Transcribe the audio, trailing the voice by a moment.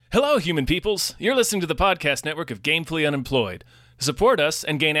Hello, human peoples. You're listening to the podcast network of Gamefully Unemployed. To support us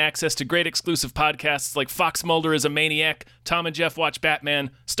and gain access to great exclusive podcasts like Fox Mulder is a Maniac, Tom and Jeff Watch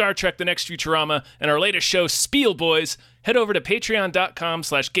Batman, Star Trek The Next Futurama, and our latest show, Spiel Boys, head over to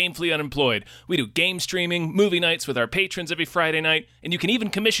patreon.com/gamefullyunemployed. We do game streaming, movie nights with our patrons every Friday night, and you can even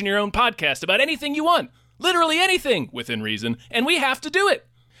commission your own podcast about anything you want. Literally anything, within reason, and we have to do it.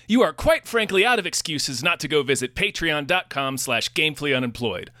 You are quite frankly out of excuses not to go visit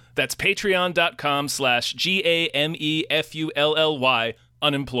patreon.com/gamefullyunemployed. That's patreon.com/GAMEFULLY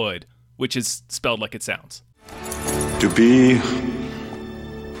unemployed, which is spelled like it sounds. To be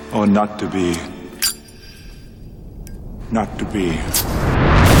or not to be? Not to be.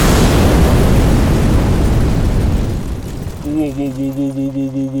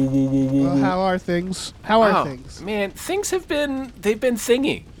 Well, how are things? Man, they've been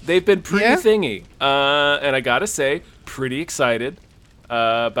thingy. They've been pretty thingy. And I gotta say, pretty excited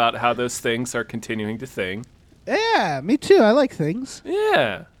about how those things are continuing to thing. Yeah, me too. I like things.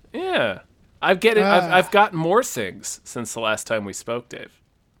 Yeah. I've gotten more things since the last time we spoke, Dave.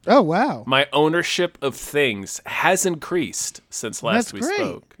 Oh, wow. My ownership of things has increased since last we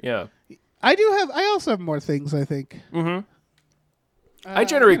spoke. Yeah. I also have more things, I think. Mm-hmm. I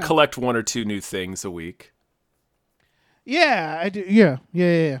generally collect one or two new things a week. Yeah, I do.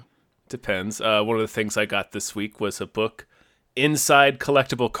 Yeah. Depends. One of the things I got this week was a book, Inside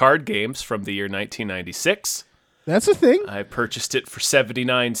Collectible Card Games from the year 1996. That's a thing. I purchased it for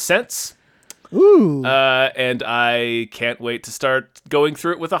 79 cents. Ooh. And I can't wait to start going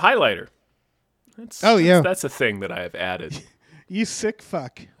through it with a highlighter. That's a thing that I have added. You sick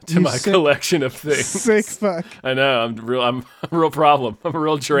fuck. To my collection of things. Sick fuck. I know. I'm a real problem. I'm a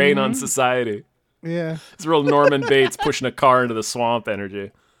real drain on society. Yeah. It's real Norman Bates pushing a car into the swamp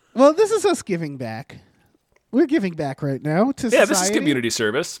energy. Well, this is us giving back. We're giving back right now to society. Yeah, this is community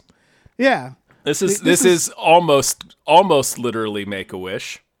service. Yeah. This is almost literally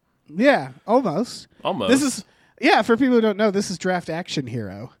Make-A-Wish. Yeah, almost. Almost. For people who don't know, this is Draft Action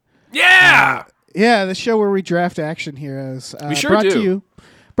Hero. Yeah! The show where we draft action heroes. We sure do.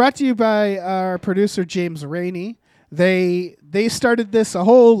 Brought to you by our producer, James Rainey. They started this a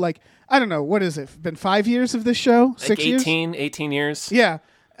whole, I don't know, what is it? Been 5 years of this show? 6 years? 18 years. Yeah.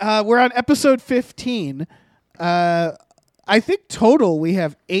 We're on episode 15. I think total we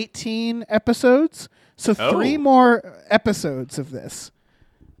have 18 episodes. So 3 more episodes of this.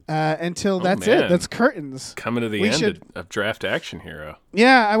 Until that's it. That's curtains. Coming to the end of Draft Action Hero.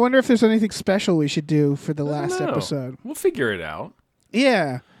 Yeah, I wonder if there's anything special we should do for the last episode. We'll figure it out.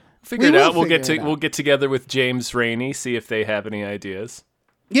 Yeah. We'll get together with James Rainey, see if they have any ideas.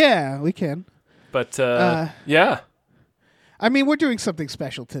 Yeah, we can. But yeah. I mean, we're doing something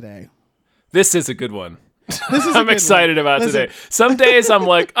special today. This is a good one. I'm excited about today. Some days I'm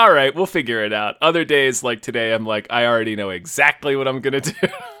like, all right, we'll figure it out. Other days, like today, I'm like, I already know exactly what I'm going to do.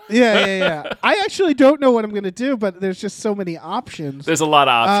 Yeah. I actually don't know what I'm going to do, but there's just so many options. There's a lot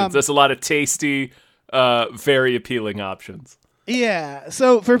of options. There's a lot of tasty, very appealing options. Yeah.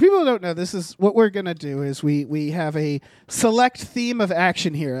 So for people who don't know, this is what we're going to do is we have a select theme of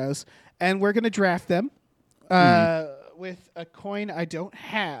action heroes, and we're going to draft them with a coin I don't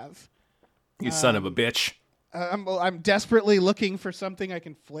have. You son of a bitch. I'm desperately looking for something I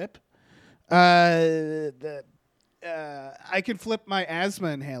can flip. I can flip my asthma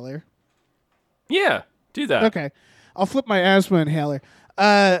inhaler. Yeah, do that. Okay. I'll flip my asthma inhaler.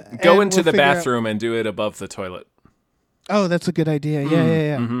 Go into the bathroom and do it above the toilet. Oh, that's a good idea.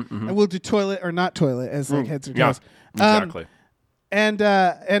 Yeah. And we'll do toilet or not toilet as heads or tails. Exactly. And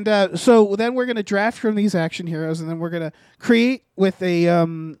so then we're going to draft from these action heroes, and then we're going to create with a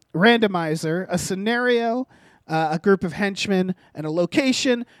randomizer a scenario, a group of henchmen, and a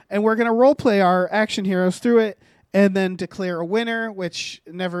location, and we're going to role play our action heroes through it, and then declare a winner, which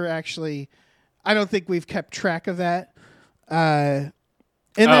never actually, I don't think we've kept track of that. And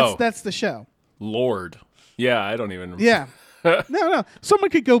that's the show. Lord. Yeah, I don't even. Yeah. No. Someone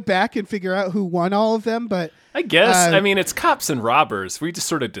could go back and figure out who won all of them, but I guess. I mean, it's cops and robbers. We just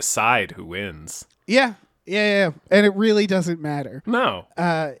sort of decide who wins. Yeah. And it really doesn't matter. No.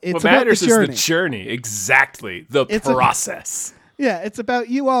 It's what matters about is the journey. Exactly. The process. It's about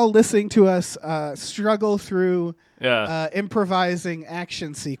you all listening to us struggle through improvising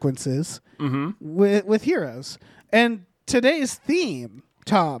action sequences with heroes. And today's theme,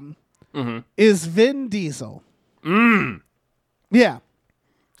 Tom, is Vin Diesel. Yeah.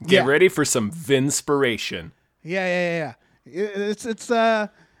 Get ready for some Vinspiration. Yeah.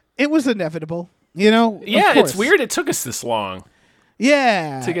 It was inevitable, you know? Yeah, it's weird it took us this long.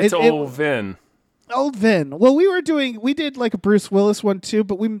 Yeah. To get to old Vin. Old Vin. Well, we did like a Bruce Willis one too,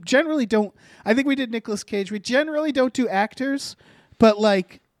 but we generally don't. I think we did Nicolas Cage. We generally don't do actors, but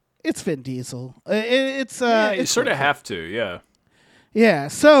like it's Vin Diesel. It's Yeah, you it's sort of like- have to. Yeah. Yeah.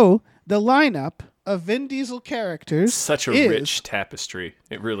 So the lineup of Vin Diesel characters Such a is- rich tapestry.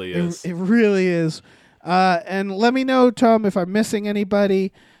 It really is. It really is. And let me know, Tom, if I'm missing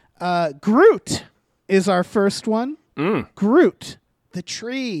anybody. Groot is our first one. Groot, the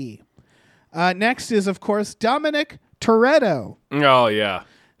tree. Next is, of course, Dominic Toretto Oh, yeah.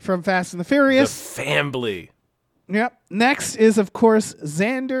 from Fast and the The Furious. family. Yep. Next is, of course,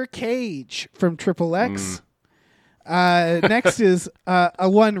 Xander Cage from Triple X. Next is a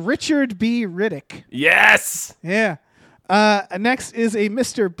one Richard B. Riddick. Yes. Yeah. Next is a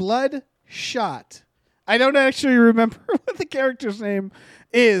Mr. Bloodshot. I don't actually remember what the character's name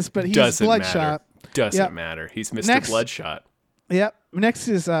is, but he's Doesn't Bloodshot. matter. Doesn't Yep. matter. He's Mr. Next- Bloodshot. Yep. Next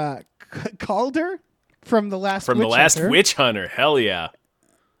is Calder from The Last From Witch The Last Hunter. Witch Hunter. Hell yeah.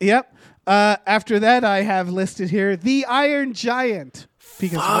 Yep. After that, I have listed here the Iron Giant.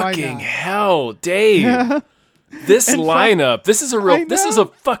 Because why Fucking not? hell, Dave. This lineup. This is a real. I This is know. a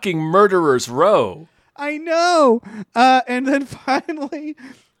fucking murderer's row. I know. And then finally,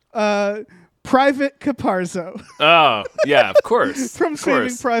 Private Caparzo Oh, yeah, of course. from of Saving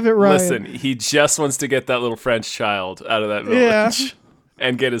course. Private Ryan. Listen, he just wants to get that little French child out of that Yeah. village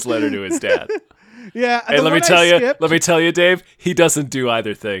and get his letter to his dad. Yeah. And the let me one tell I you, skipped- Dave, he doesn't do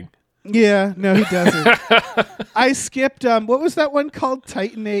either thing. Yeah, no, he doesn't. I skipped. What was that one called?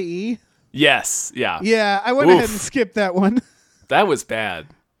 Titan AE. Yes, yeah. Yeah, I went Oof. ahead and skipped that one. That was bad.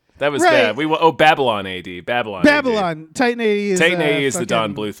 That was Right. bad. Babylon AD. Babylon. Babylon. Titan AE is Titan AE is the fucking-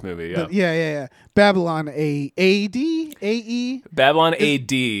 Don Bluth movie. Yeah. Yeah. Babylon AD AE Babylon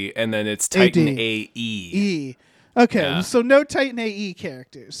AD, and then it's Titan AD. AE. E. Okay, Yeah. so no Titan AE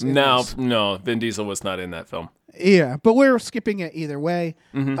characters. in No, this. no, Vin Diesel was not in that film. Yeah, but we're skipping it either way.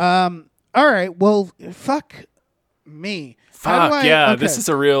 Mm-hmm. All right. Well, fuck me. How do Fuck I- yeah, okay. this is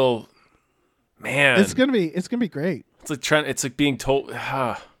a real man. It's gonna be great. It's like trying. It's like being told.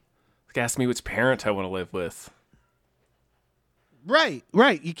 Like ask me which parent I want to live with. Right.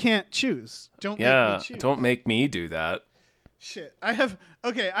 You can't choose. Don't make Yeah, me choose. don't make me do that. Shit. I have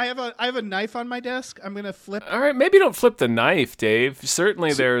a knife on my desk. I'm gonna flip. All right, maybe don't flip the knife, Dave.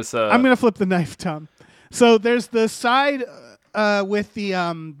 Certainly, there's. I'm gonna flip the knife, Tom. So there's the side with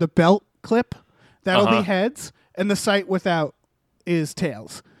the belt clip. That'll Uh-huh. be heads, and the side without is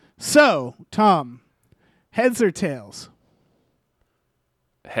tails. So Tom, heads or tails?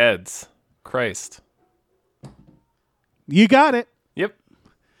 heads. Christ. You got it. Yep.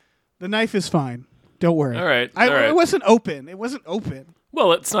 The knife is fine. Don't worry. All right, It all right. wasn't open. It wasn't open.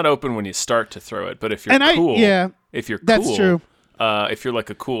 Well, it's not open when you start to throw it, but if you're And cool, if you're that's cool, true. If you're like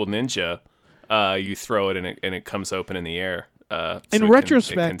a cool ninja, you throw it and it comes open in the air. So In it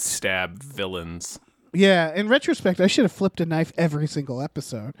retrospect- can stab villains. Yeah. In retrospect, I should have flipped a knife every single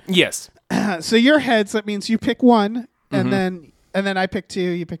episode. Yes. So your heads. That means you pick one, Mm-hmm. and then I pick two.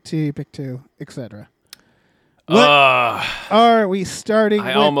 You pick two. You pick two, etc. What are we starting? I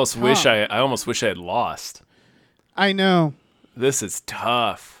with, almost Tom? wish I almost wish I had lost. I know. This is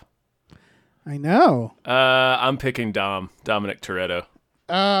tough. I know. I'm picking Dominic Toretto.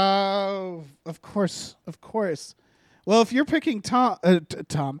 Oh, of course. Well, if you're picking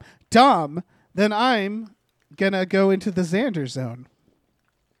Dom, then I'm gonna go into the Xander zone.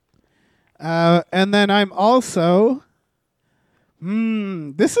 And then I'm also.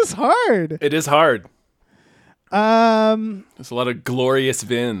 This is hard. It is hard. Um. There's a lot of glorious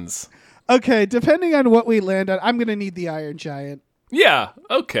Vins. Okay, depending on what we land on, I'm gonna need the Iron Giant. Yeah.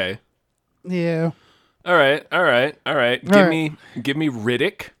 Okay. Yeah. All right. Give me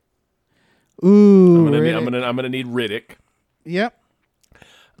Riddick. Ooh. I'm Riddick. gonna need Riddick. Yep.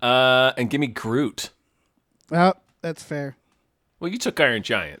 And give me Groot. Oh, that's fair. Well, you took Iron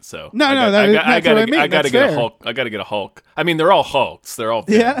Giant, so No, I no, got- that- I got- that's what I mean. I gotta That's get a fair. Hulk. I gotta get a Hulk. I mean, they're all Hulks. They're all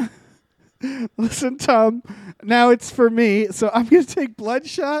Yeah. Listen, Tom. Now it's for me, so I'm gonna take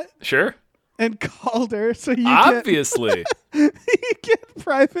Bloodshot Sure. and Calder. So you Obviously. you get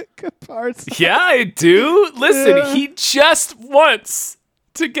Private Caparzo. Yeah, I do. Listen, Yeah. he just wants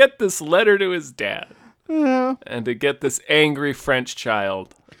to get this letter to his dad Yeah. and to get this angry French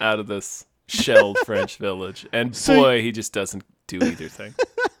child out of this shelled French village. And So- boy, he just doesn't do either thing.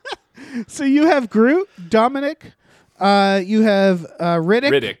 So you have Groot, Dominic. You have Riddick.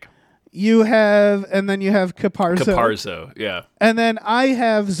 Riddick, You have, and then you have Caparzo. Caparzo, yeah. And then I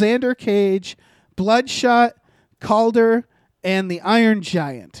have Xander Cage, Bloodshot, Calder, and the Iron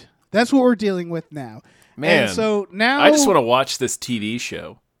Giant. That's what we're dealing with now. Man, And so now I just want to watch this TV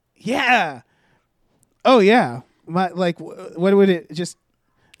show. Yeah. Oh yeah, what would it just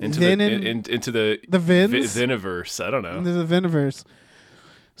into into the Vins? Viniverse. I don't know. Into the Viniverse.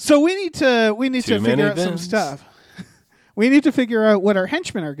 So we need to Too many figure out some Vins. stuff. We need to figure out what our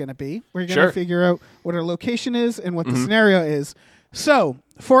henchmen are going to be. We're going to Sure. figure out what our location is and what the scenario is. So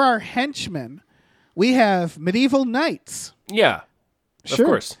for our henchmen, we have medieval knights, Yeah, Sure. of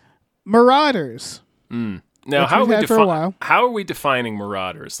course. marauders. Now, Which how are we've we had for a while. how are we defining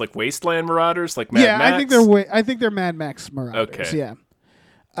marauders? Like wasteland marauders, like Mad Max? I think they're Mad Max marauders. Okay.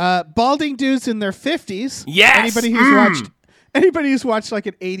 Yeah. Balding dudes in their 50s. Yes! Anybody who's watched like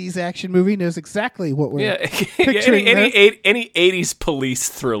an 80s action movie knows exactly what we're Yeah, picturing there. any 80s police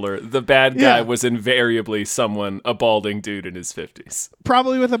thriller, the bad guy Yeah. was invariably a balding dude in his 50s.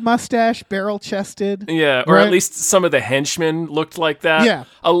 Probably with a mustache, barrel-chested. Yeah, or Right. at least some of the henchmen looked like that. Yeah.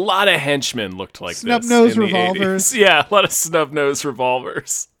 A lot of henchmen looked like Snub-nosed this. in the revolvers. 80s. Yeah, a lot of snub-nosed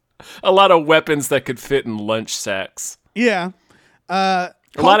revolvers. A lot of weapons that could fit in lunch sacks. Yeah. A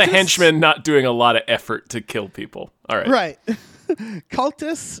lot of Cultists- henchmen not doing a lot of effort to kill people. All right. Right.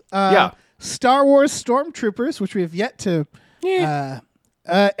 Cultists. Yeah. Star Wars stormtroopers, which we have yet to. Yeah.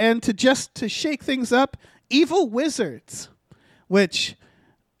 And to shake things up, evil wizards, which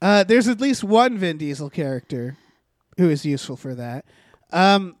there's at least one Vin Diesel character who is useful for that.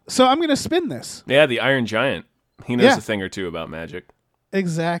 So I'm going to spin this. Yeah, the Iron Giant. He knows Yeah. a thing or two about magic.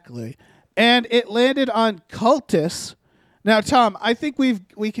 Exactly. And it landed on cultists. Now, Tom, I think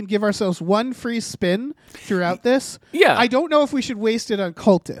we can give ourselves one free spin throughout this. Yeah. I don't know if we should waste it on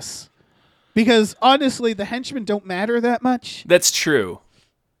cultists. Because honestly, the henchmen don't matter that much. That's true.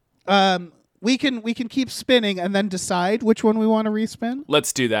 We can keep spinning and then decide which one we want to respin.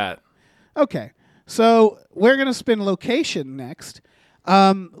 Let's do that. Okay. So we're gonna spin location next.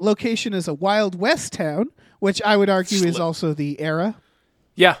 Location is a Wild West town, which I would argue is also the era.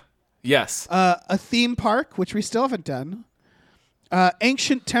 Yeah. Yes. A theme park, which we still haven't done.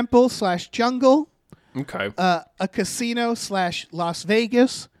 Ancient temple / jungle. Okay. A casino / Las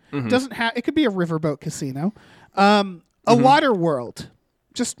Vegas. Doesn't have. It could be a riverboat casino. A water world.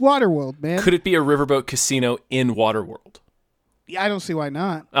 Just water world, man. Could it be a riverboat casino in Waterworld? Yeah, I don't see why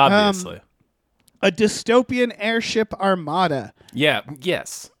not. Obviously. A dystopian airship armada. Yeah.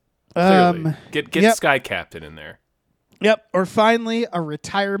 Yes. Clearly. Get yep. Sky Captain in there. Yep. Or finally, a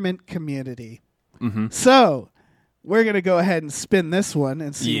retirement community. So we're going to go ahead and spin this one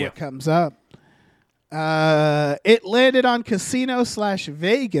and see Yeah. what comes up. It landed on casino /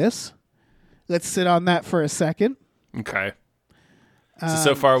 Vegas. Let's sit on that for a second. Okay.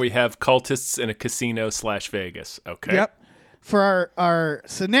 So far we have cultists in a casino / Vegas. Okay. Yep. For our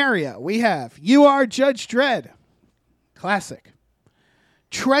scenario, we have You Are Judge Dredd. Classic.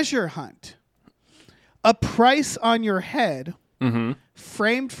 Treasure Hunt. A Price on Your Head.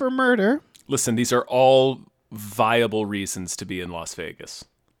 Framed for Murder. Listen, these are all viable reasons to be in Las Vegas.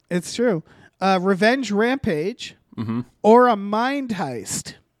 It's true. Revenge Rampage. Or a Mind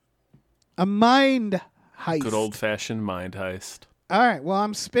Heist. A Mind Heist. Good old-fashioned mind heist. All right. Well,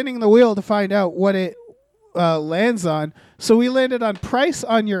 I'm spinning the wheel to find out what it lands on. So we landed on Price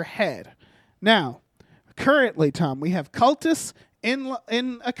on Your Head. Now, currently, Tom, we have cultists in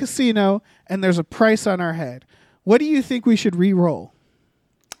a casino, and there's a price on our head. What do you think we should re-roll?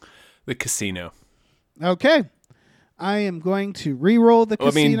 The casino. Okay. I am going to re-roll the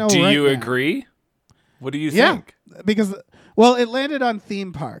casino. do right you now. agree? What do you Yeah. think? Because, well, it landed on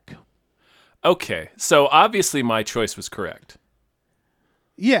theme park. Okay, so obviously my choice was correct.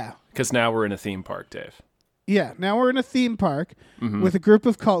 Yeah. Because now we're in a theme park, Dave. Yeah. Now we're in a theme park with a group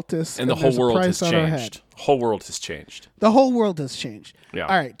of cultists. And the there's whole a world price has on our head. changed. Whole world has changed. The whole world has changed. Yeah.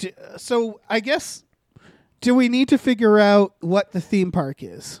 All right. So I guess, do we need to figure out what the theme park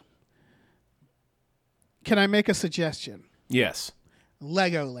is? Can I make a suggestion? Yes.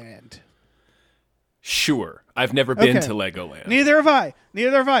 Legoland. Sure. I've never been Okay. to Legoland. Neither have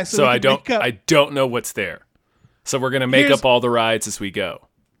I. So we I can don't make up- I don't know what's there. So we're going to make Here's- up all the rides as we go.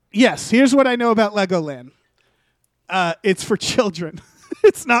 Yes. Here's what I know about Legoland. It's for children.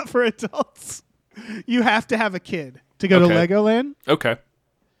 It's not for adults. You have to have a kid to go to Okay. Legoland. Okay.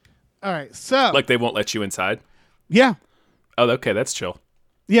 All right. So Like they won't let you inside? yeah. Oh, okay, that's chill.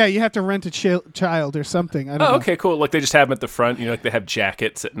 Yeah, you have to rent a child or something. I don't know. Oh, okay, cool. Like they just have them at the front. You know, like they have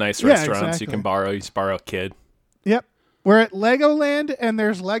jackets at nice Yeah, restaurants. exactly. You can borrow. You just borrow a kid. Yep. We're at Legoland, and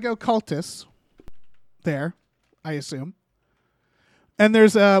there's Lego cultists there, I assume. And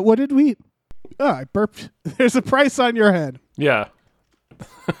there's what did we? Oh, I burped. There's a price on your head. Yeah.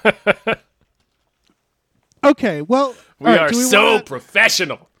 Okay. Well, We all right, are do we so wanna-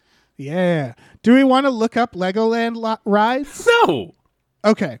 professional. yeah. Do we want to look up Legoland rides? No.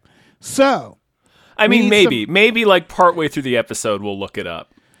 Okay. So I We mean, need maybe like partway through the episode, we'll look it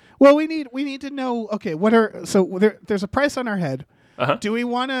up. Well, we need to know. Okay, there's a price on our head. Uh-huh. Do we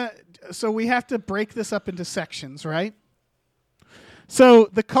want to? So we have to break this up into sections, right? So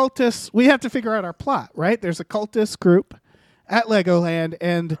the cultists, we have to figure out our plot, right? There's a cultist group at Legoland,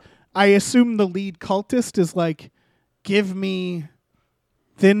 and I assume the lead cultist is like, give me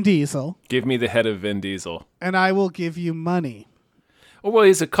Vin Diesel, Give me the head of Vin Diesel. and I will give you money. Oh, well,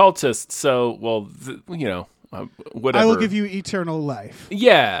 he's a cultist, so whatever. I will give you eternal life.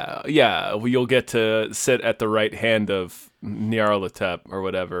 Yeah. Well, you'll get to sit at the right hand of Nyarlathotep or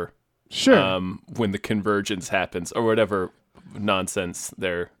whatever. Sure. When the convergence happens or whatever nonsense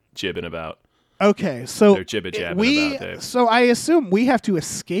they're jibbing about. Okay, so They're jibba-jabbing about, Dave. So I assume we have to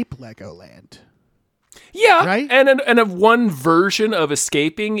escape Legoland. Yeah, Right? And one version of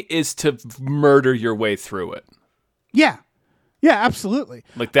escaping is to murder your way through it. Yeah, absolutely.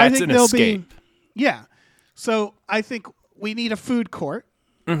 Like I that's think an there'll escape. Yeah, so I think we need a food court.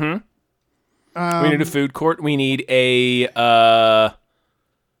 We need a food court. We need a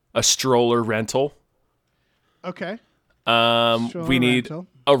stroller rental. Okay. We need rental.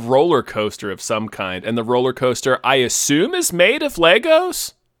 a roller coaster of some kind, and the roller coaster I assume is made of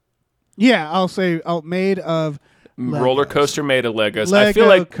Legos. Yeah, I'll say made of Roller Legos. coaster made of Legos.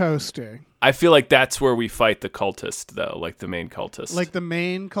 Lego coaster, I feel like that's where we fight the cultist, though, like the main cultist. like the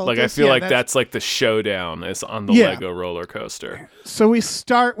main cultist. Like I feel Yeah, like that's like the showdown is on the Yeah. Lego roller coaster. So we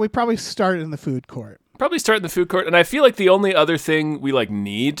probably start in the food court. Probably start in the food court, and I feel like the only other thing we like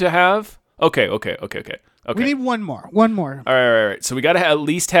need to have. Okay. We need one more. All right. So we got to at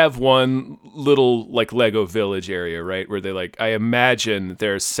least have one little like Lego village area, right? Where they like, I imagine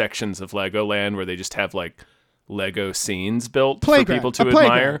there's sections of Legoland where they just have like Lego scenes built for Playground, people to a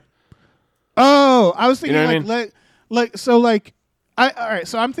playground. admire. Oh, I was thinking You know what all right.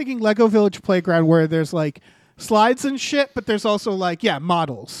 So I'm thinking Lego Village Playground where there's like slides and shit, but there's also like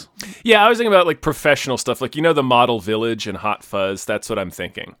models. Yeah, I was thinking about like professional stuff, like the model village and Hot Fuzz. That's what I'm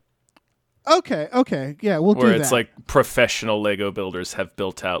thinking. Okay, yeah, we'll do Where that. it's like professional Lego builders have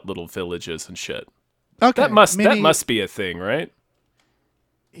built out little villages and shit. okay, That must be a thing, right?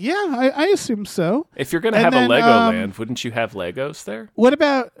 Yeah, I assume so. If you're gonna And have then, a Legoland, wouldn't you have Legos there? What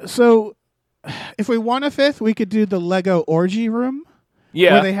about if we want a fifth, we could do the Lego orgy room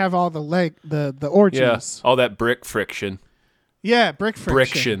Yeah, where they have all the orgies. yeah, all that brick friction, Yeah, brick friction.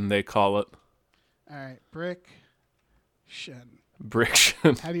 briction they call it, All right, briction.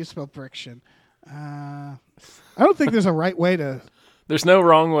 briction. How do you spell briction? I don't think there's a right way to. There's no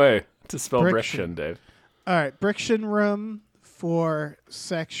wrong way to spell Briction. briction, Dave. All right, briction room for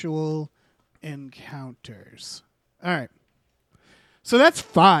sexual encounters. All right. So that's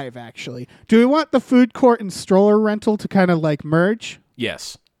 5, actually. Do we want the food court and stroller rental to kind of like merge?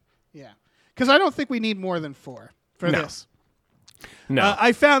 Yes. Yeah. Because I don't think we need more than 4 for No. this. No.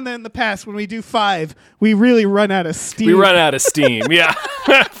 I found that in the past, when we do 5, we really run out of steam. We run out of steam. Yeah,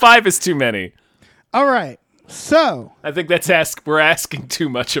 5 is too many. All right. So, I think we're asking too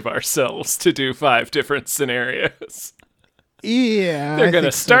much of ourselves to do 5 different scenarios. yeah. They're I gonna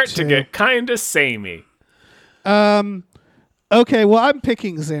think so, start to too. get kind of samey. Okay, well, I'm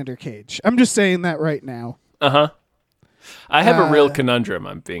picking Xander Cage. I'm just saying that right now. I have a real conundrum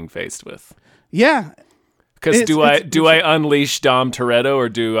I'm being faced with. Yeah. Because It's- do I unleash Dom Toretto or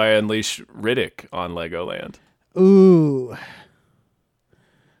do I unleash Riddick on Legoland? Ooh.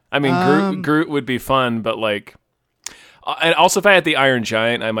 I mean, Groot would be fun, but like, and also if I had the Iron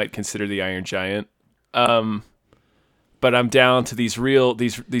Giant, I might consider the Iron Giant. But I'm down to these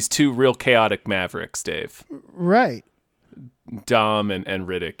 2 real chaotic mavericks, Dave. Right. Dom and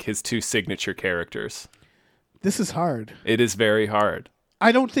Riddick, his 2 signature characters. This is hard. It is very hard.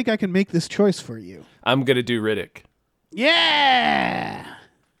 I don't think I can make this choice for you. I'm gonna do Riddick. Yeah.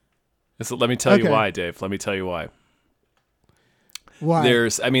 So let me tell you Okay. why, Dave. Let me tell you why. Why?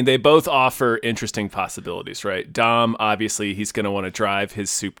 They both offer interesting possibilities, right? Dom, obviously, he's going to want to drive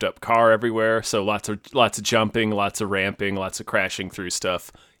his souped up car everywhere. So lots of jumping, lots of ramping, lots of crashing through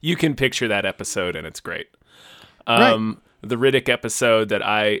stuff. You can picture that episode and it's great. Right. The Riddick episode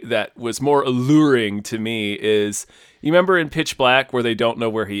that was more alluring to me is, you remember in Pitch Black where they don't know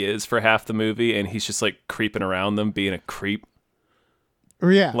where he is for half the movie and he's just like creeping around them, being a creep,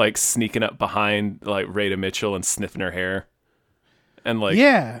 Yeah. like sneaking up behind like Rada Mitchell and sniffing her hair. And like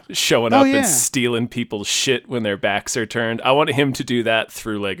showing Oh, up yeah. and stealing people's shit when their backs are turned. I want him to do that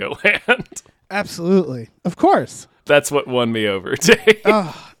through Legoland. Absolutely. Of course. That's what won me over, Dave.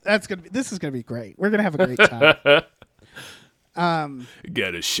 Oh, this is gonna be great. We're gonna have a great time.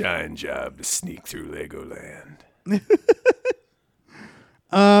 Got a shine job to sneak through Legoland.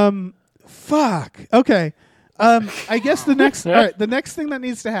 Fuck. Okay. I guess the next the next thing that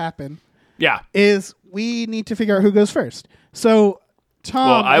needs to happen Yeah. is we need to figure out who goes first. So Tom,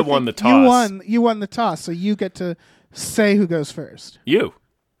 Well, I won the toss. You won the toss, so you get to say who goes first. You.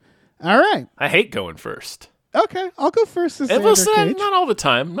 All right. I hate going first. Okay, I'll go first. As It was Xander Cage. not all the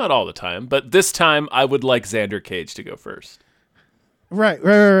time. Not all the time. But this time, I would like Xander Cage to go first.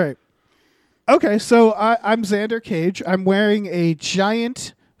 Right. Okay, so I'm Xander Cage. I'm wearing a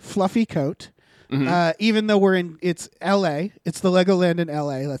giant fluffy coat. Even though it's L.A., it's the Legoland in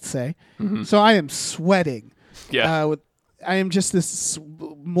L.A., let's say. So I am sweating. Yeah. I am just this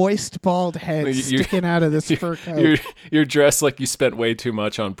moist, bald head sticking out of this fur coat. You're dressed like you spent way too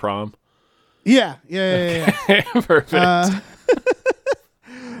much on prom. Yeah. Perfect.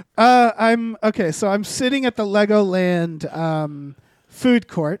 I'm okay. So I'm sitting at the Legoland food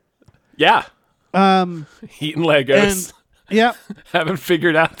court. Yeah. Eating Legos. And yeah, Haven't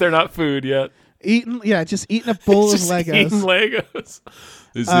figured out they're not food yet. Just eating a bowl of Just Legos. eating Legos.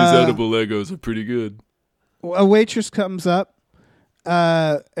 These edible Legos are pretty good. A waitress comes up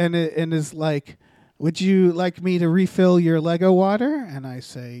and is like, "Would you like me to refill your Lego water?" And I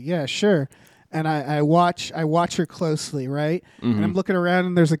say, "Yeah, sure." And I watch her closely, right? And I'm looking around,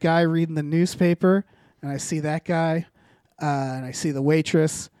 and there's a guy reading the newspaper, and I see that guy, and I see the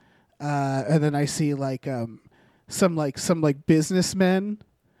waitress, and then I see some businessmen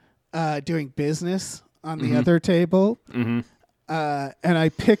doing business on the other table, and I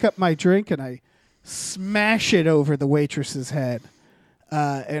pick up my drink and I smash it over the waitress's head,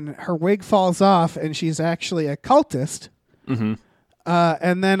 and her wig falls off, and she's actually a cultist.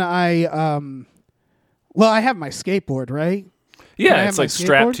 And then I have my skateboard, right? Yeah, it's like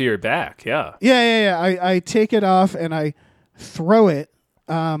strapped to your back. Yeah. Yeah. I take it off and I throw it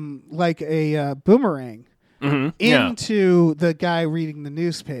like a boomerang into the guy reading the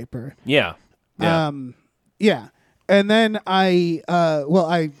newspaper. Yeah. Yeah. And then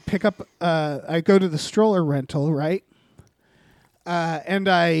I pick up, I go to the stroller rental, right?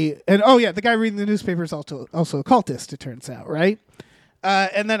 The guy reading the newspaper is also a cultist, it turns out, right?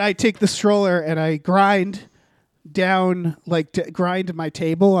 And then I take the stroller and I grind down, grind my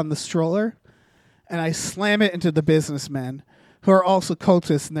table on the stroller, and I slam it into the businessmen who are also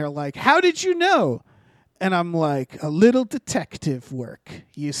cultists, and they're like, "How did you know?" And I'm like, "A little detective work,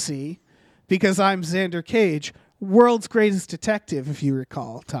 you see, because I'm Xander Cage, world's greatest detective, if you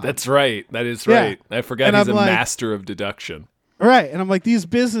recall, Tom." That's right. That is right. Yeah. I forgot And he's I'm a like- master of deduction. Right. And I'm like, these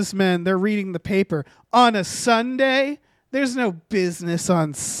businessmen, they're reading the paper on a Sunday. There's no business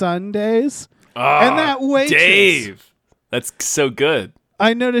on Sundays. And that waitress, Dave. That's so good.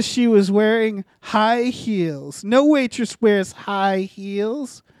 I noticed she was wearing high heels. No waitress wears high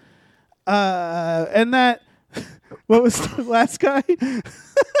heels. And that, what was the last guy?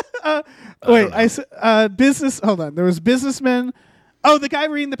 Hold on. There was businessmen. Oh, the guy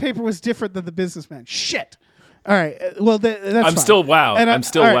reading the paper was different than the businessman. Shit. All right. That's I'm fine. still wowed. And I'm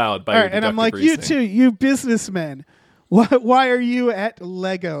still wowed by your and I'm like, deductive you reasoning. too, you businessmen. Why are you at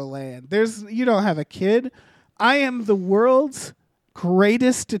Legoland? You don't have a kid. I am the world's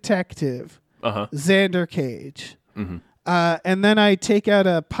greatest detective, Xander Cage. And then I take out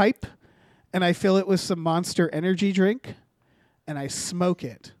a pipe and I fill it with some Monster Energy drink and I smoke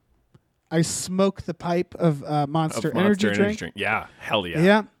it. I smoke the pipe of Monster Energy drink. Yeah. Hell yeah.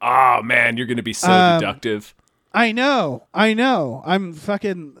 Yeah. Oh, man. You're going to be so deductive. I know. I'm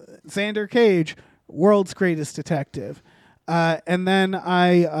fucking Xander Cage, world's greatest detective. And then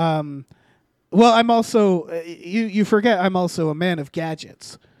I'm also, you forget, I'm also a man of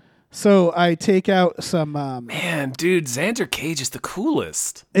gadgets. So I take out some, Man, dude, Xander Cage is the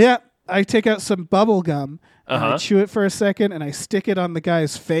coolest. yeah, I take out some bubble gum and I Uh-huh. chew it for a second and I stick it on the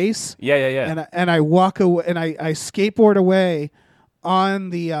guy's face. Yeah. And I walk away and I skateboard away on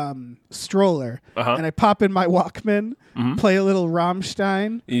the stroller and I pop in my Walkman, play a little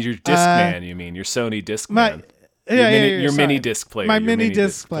Rammstein. Your Discman, you mean? Your Sony Discman. Your mini disc player. My your mini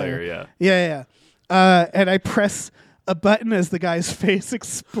disc player. Yeah. Yeah. And I press a button as the guy's face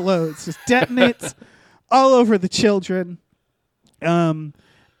explodes, just detonates all over the children. And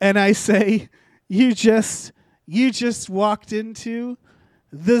I say, you just walked into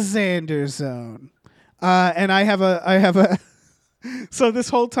the Xander zone. And I have a so this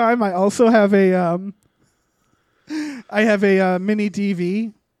whole time I also have a mini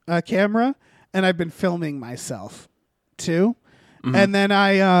DV camera, and I've been filming myself too. And then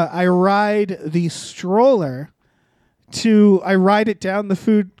I ride the stroller I ride it down the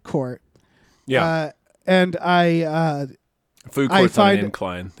food court. Yeah. And I Food I courts on an find-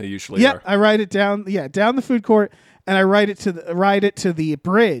 incline. They usually are. I ride it down the food court, and I ride it to the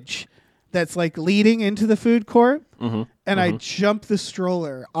bridge that's like leading into the food court, Mm-hmm. and I jump the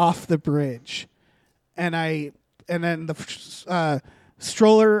stroller off the bridge, and then the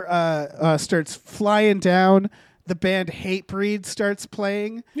stroller starts flying down. The band Hatebreed starts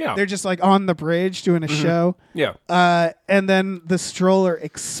playing. Yeah. They're just like on the bridge doing a show. Yeah. And then the stroller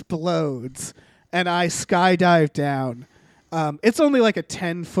explodes, and I skydive down. It's only like a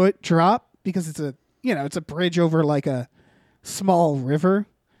 10-foot drop because it's a bridge over like a small river.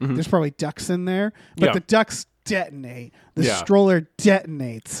 There's probably ducks in there, but Yeah. the ducks detonate. The Yeah. stroller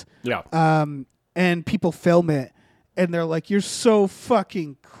detonates. Yeah. And people film it, and they're like, "You're so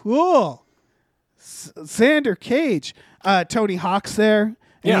fucking cool." Xander Cage, Tony Hawk's there, and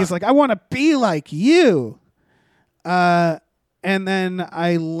Yeah. he's like, "I want to be like you." And then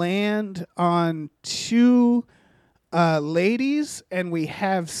I land on two ladies, and we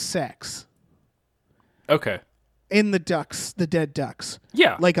have sex Okay. in the dead ducks.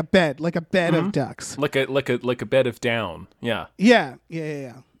 Yeah. Like a bed of ducks. like a bed of down. Yeah. Yeah.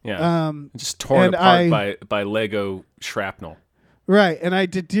 Yeah. Just torn and apart by Lego shrapnel. Right. And I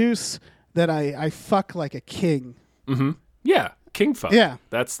deduce that I fuck like a king. Yeah. King fuck. Yeah.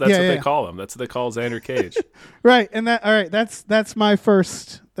 That's Yeah, what yeah. they call him. That's what they call Xander Cage. Right. And that's my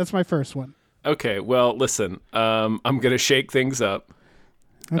first one. Okay. Well, listen. I'm gonna shake things up.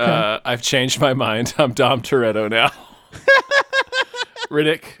 Okay. I've changed my mind. I'm Dom Toretto now.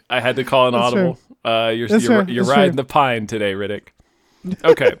 Riddick, I had to call an That's audible. You're That's fair. you're That's riding fair. the pine today, Riddick.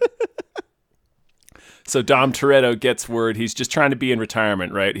 Okay. So Dom Toretto gets word he's just trying to be in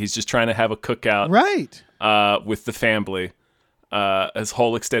retirement, right? He's just trying to have a cookout Right. with the family, his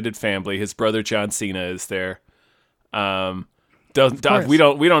whole extended family. His brother John Cena is there. course. We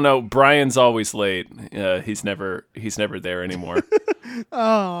don't know. Brian's always late. He's never there anymore.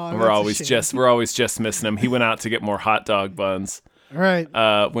 Oh, we're always just missing him. He went out to get more hot dog buns. right.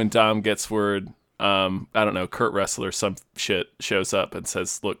 When Dom gets word, I don't know, Kurt Russell or some shit shows up and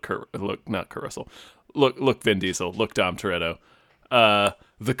says, not Kurt Russell. Look, Vin Diesel. Look, Dom Toretto.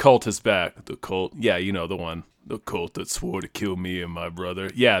 The cult is back. The cult. Yeah, you know the one. The cult that swore to kill me and my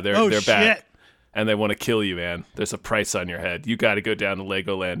brother. Yeah, they're shit. back. And they want to kill you, man. There's a price on your head. You got to go down to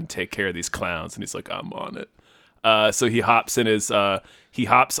Legoland and take care of these clowns. And he's like, I'm on it. So he hops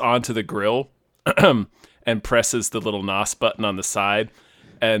onto the grill and presses the little NOS button on the side.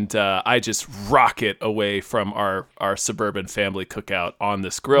 And I just rocket away from our suburban family cookout on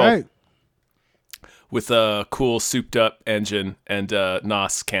this grill. Right. With a cool souped-up engine and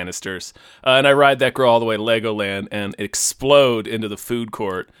NOS canisters. And I ride that grill all the way to Legoland and explode into the food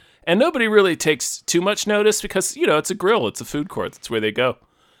court. And nobody really takes too much notice because, it's a grill. It's a food court. That's where they go.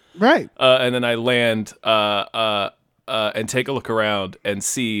 Right. And then I land and take a look around and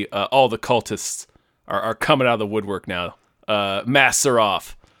see all the cultists are coming out of the woodwork now. Masks are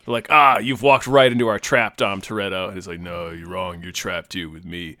off. They're like, you've walked right into our trap, Dom Toretto. And he's like, no, you're wrong. You're trapped too with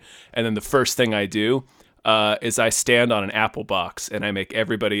me. And then the first thing I do is I stand on an apple box and I make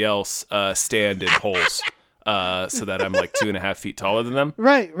everybody else stand in holes so that I'm like 2.5 feet taller than them.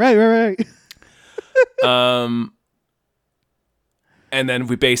 Right. And then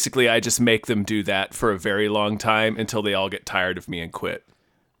I just make them do that for a very long time until they all get tired of me and quit.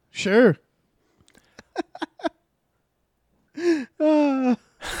 Sure.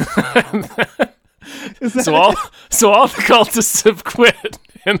 Is that So all the cultists have quit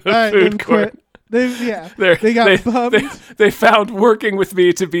in the right, food they've court. quit. They got bummed. They found working with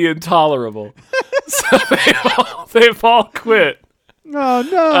me to be intolerable. So they've all quit. Oh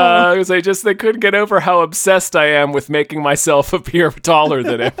no. Because they couldn't get over how obsessed I am with making myself appear taller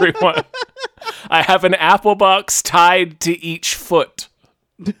than everyone. I have an apple box tied to each foot.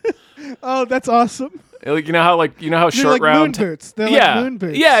 Oh, that's awesome. Like you know how They're short like round moon boots. They're yeah like moon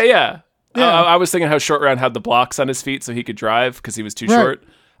boots. yeah. Yeah. I was thinking how Short Round had the blocks on his feet so he could drive because he was too Right. short.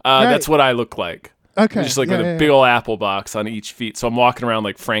 Right. That's what I look like. Okay. Just like Yeah, with yeah, a big old apple box on each feet. So I'm walking around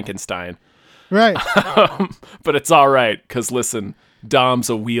like Frankenstein. Right. But it's all right because listen, Dom's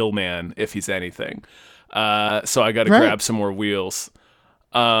a wheel man if he's anything. So I got to Right. grab some more wheels.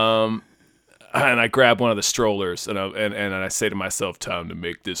 And I grab one of the strollers and I say to myself, time to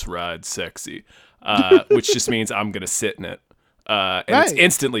make this ride sexy, which just means I'm going to sit in it. And it's Right.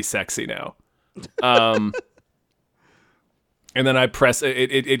 instantly sexy now. And then I press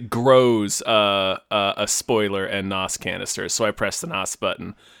it grows a spoiler and NOS canisters. So I press the NOS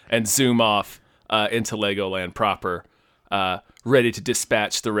button and zoom off into Legoland proper, ready to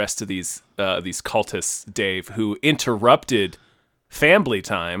dispatch the rest of these cultists, Dave, who interrupted family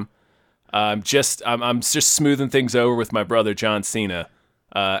time. I'm just smoothing things over with my brother John Cena,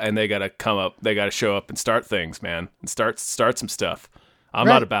 and they gotta show up and start things, man, and start some stuff. I'm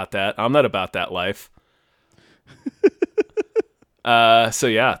Right. not about that. I'm not about that life. So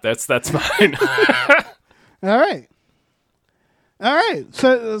yeah, that's mine. All right. All right.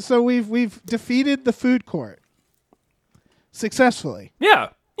 So we've defeated the food court successfully. Yeah,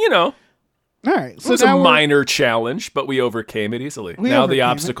 All right. it So was a now we're- minor challenge, but we overcame it easily. We now overcame the it.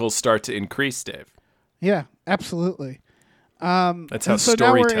 obstacles start to increase, Dave. Yeah, absolutely. That's how And so now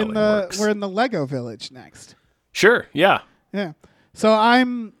storytelling works. we're in the Lego Village next. Sure, yeah. Yeah. So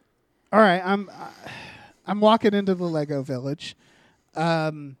I'm walking into the Lego Village.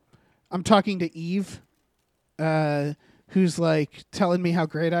 I'm talking to Eve, who's like telling me how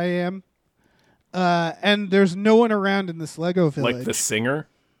great I am. And there's no one around in this Lego Village. Like the singer?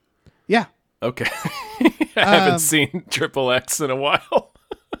 Yeah. Okay. I haven't seen Triple X in a while.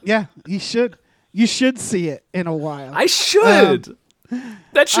 Yeah, you should. You should see it in a while. I should.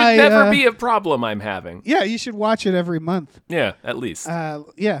 That should I, never be a problem I'm having. Yeah, you should watch it every month. Yeah, at least.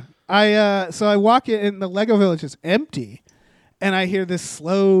 Yeah. So I walk in and the Lego Village is empty, and I hear this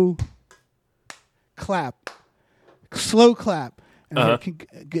slow clap. And I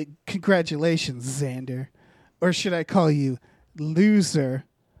hear, congratulations, Xander. Or should I call you loser?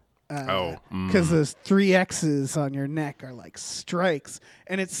 Because those 3 X's on your neck are like strikes.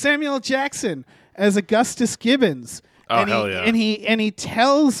 And it's Samuel Jackson as Augustus Gibbons. Oh, and hell he, yeah. And he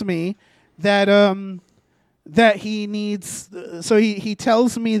tells me that that he needs. So he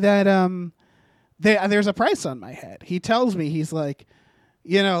tells me that there's a price on my head. He tells me, he's like,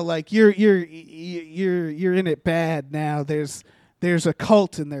 like you're in it bad now. There's a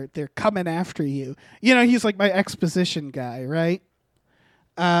cult and they're coming after you. He's like my exposition guy, right?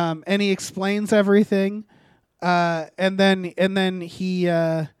 And he explains everything, and then he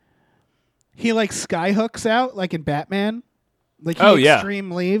like skyhooks out like in Batman, like he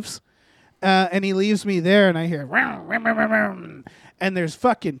extreme leaves, and he leaves me there, and I hear and there's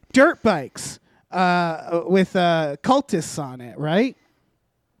fucking dirt bikes with cultists on it, right?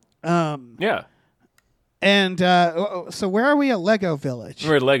 Yeah. And so where are we at Lego Village?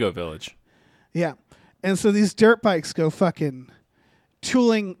 We're at Lego Village. Yeah, and so these dirt bikes go fucking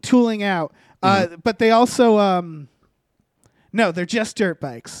tooling out. But they also no, they're just dirt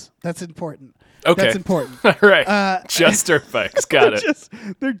bikes. That's important. Okay. That's important. All right. Just dirt bikes. Got it.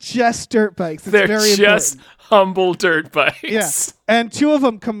 They're just dirt bikes. It's They're very just important. humble dirt bikes. Yeah. And 2 of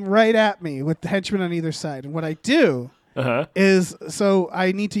them come right at me with the henchmen on either side. And what I do is, so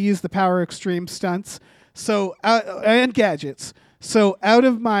I need to use the power extreme stunts. So and gadgets. So out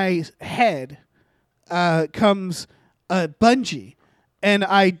of my head comes a bungee. And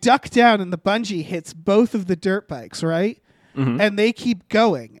I duck down, and the bungee hits both of the dirt bikes, right? Mm-hmm. And they keep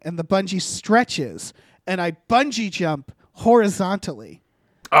going, and the bungee stretches, and I bungee jump horizontally.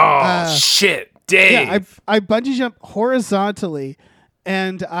 Oh, shit, Dave. Yeah, I bungee jump horizontally,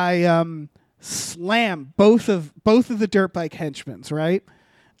 and I slam both of the dirt bike henchmen, right?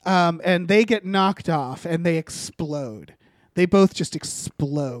 And they get knocked off, and they explode. They both just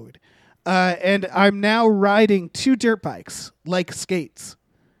explode. And I'm now riding 2 dirt bikes like skates.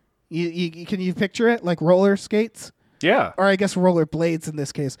 Can you picture it like roller skates? Yeah. Or I guess roller blades in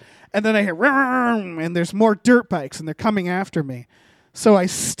this case. And then I hear, and there's more dirt bikes, and they're coming after me. So I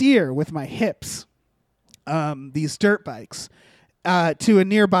steer with my hips these dirt bikes to a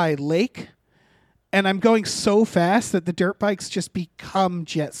nearby lake, and I'm going so fast that the dirt bikes just become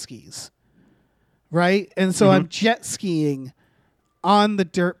jet skis, right? And so I'm jet skiing on the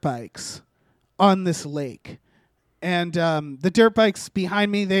dirt bikes on this lake, and the dirt bikes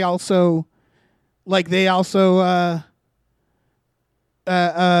behind me, they dirt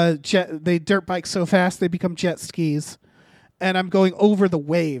bike so fast they become jet skis, and I'm going over the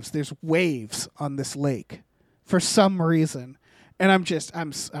waves. There's waves on this lake for some reason, and I'm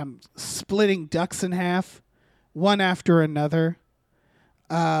splitting ducks in half, one after another,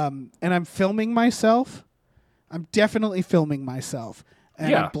 and I'm filming myself. I'm definitely filming myself,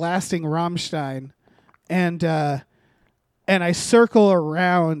 and I'm blasting Rammstein, and I circle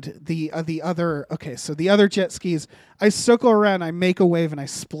around the other. Okay, so the other jet skis, I circle around, I make a wave, and I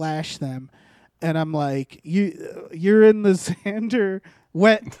splash them, and I'm like, you're in the Xander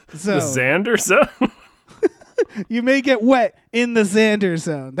wet zone. The Xander zone? You may get wet in the Xander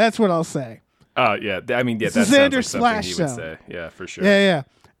zone. That's what I'll say. Oh yeah, I mean, yeah, It's that the sounds Xander like something splash he would zone. say. Yeah, for sure. Yeah.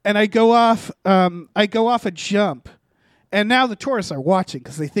 And I go off a jump, and now the tourists are watching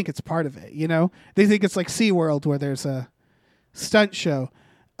because they think it's part of it. They think it's like SeaWorld where there's a stunt show,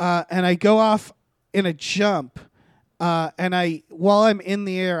 and I go off in a jump, and while I'm in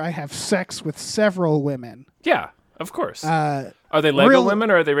the air, I have sex with several women. Yeah, of course. Are they Lego women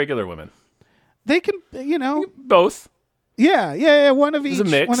or are they regular women? They can, Both. Yeah. One of each. a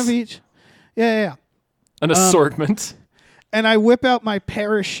mix. One of each. Yeah. An assortment. And I whip out my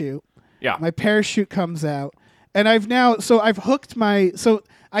parachute. Yeah. My parachute comes out, and I've hooked my. So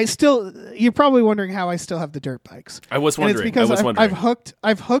I still. You're probably wondering how I still have the dirt bikes. I was wondering. And it's because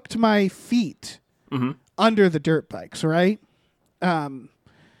I've hooked my feet Mm-hmm. under the dirt bikes, right? And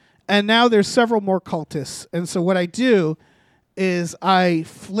now there's several more cultists, and so what I do is I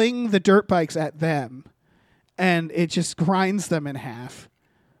fling the dirt bikes at them, and it just grinds them in half,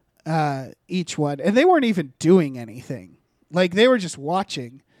 each one. And they weren't even doing anything; like they were just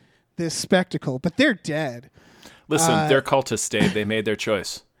watching this spectacle. But they're dead. Listen, they're cultists, Dave. They made their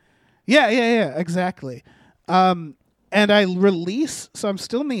choice. Yeah, exactly. And I release, so I'm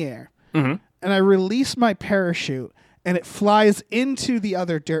still in the air, Mm-hmm. and I release my parachute, and it flies into the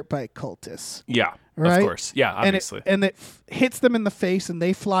other dirt bike cultists. Yeah, Right? of course. Yeah, obviously. And it hits them in the face, and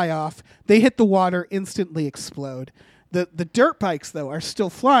they fly off. They hit the water, instantly explode. The dirt bikes, though, are still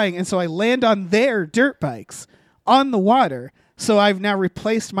flying, and so I land on their dirt bikes on the water. So I've now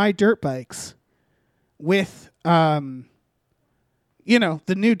replaced my dirt bikes with, the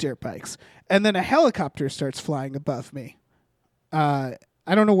new dirt bikes. And then a helicopter starts flying above me.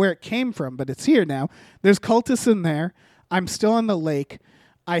 I don't know where it came from, but it's here now. There's cultists in there. I'm still on the lake.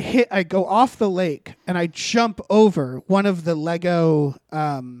 I go off the lake, and I jump over one of the Lego,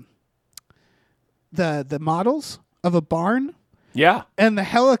 the models of a barn, Yeah. and the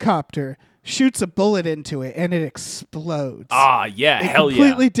helicopter shoots a bullet into it, and it explodes. Ah, yeah. It Hell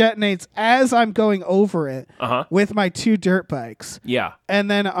completely yeah. detonates as I'm going over it Uh-huh. with my two dirt bikes. Yeah. And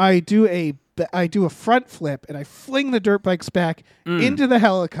then I do a front flip, and I fling the dirt bikes back into the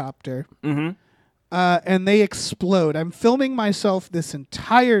helicopter, Mm-hmm. and they explode. I'm filming myself this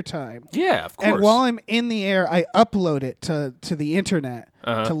entire time. Yeah, of course. And while I'm in the air, I upload it to the internet,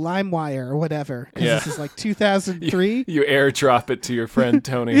 to LimeWire or whatever, because Yeah. this is like 2003. You airdrop it to your friend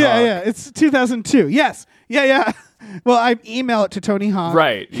Tony Yeah, Hawk. yeah, it's 2002. Yes, yeah. Well, I email it to Tony Hawk.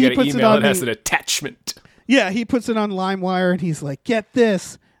 Right. You got to puts email on it as the- an attachment. Yeah, he puts it on LimeWire, and he's like, "Get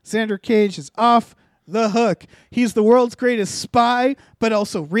this, Xander Cage is off the hook. He's the world's greatest spy, but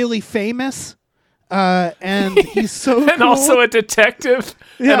also really famous, and he's so And cool." also a detective.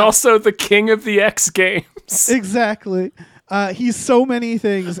 Yeah. And also the king of the X Games. Exactly. He's so many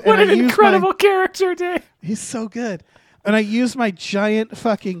things. What and an I use incredible character, Dave. He's so good. And I use my giant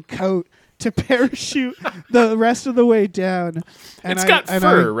fucking coat to parachute the rest of the way down. And It's got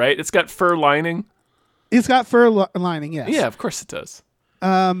fur, right? It's got fur lining. It's got fur lining, yes. Yeah, of course it does.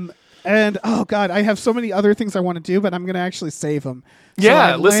 And oh god, I have so many other things I want to do, but I'm gonna actually save them.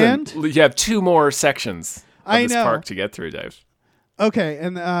 Yeah, so listen, you have 2 more sections of I this know. park to get through, Dave. Okay,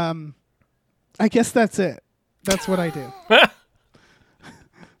 and I guess that's it. That's what I do.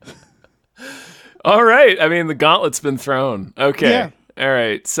 All right. I mean, the gauntlet's been thrown. Okay. Yeah. All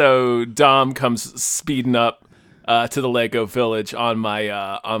right. So Dom comes speeding up to the Lego Village on my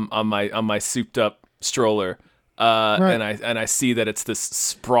on my souped up stroller, Right. and I see that it's this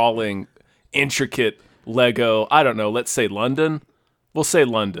sprawling, intricate Lego. I don't know. Let's say London. We'll say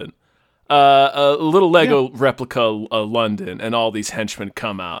London. A little Lego replica London, and all these henchmen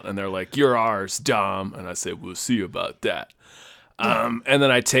come out, and they're like, "You're ours, Dom," and I say, "We'll see about that." And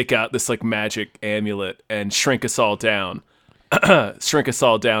then I take out this like magic amulet and shrink us all down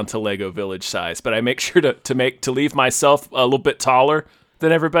to Lego Village size. But I make sure to leave myself a little bit taller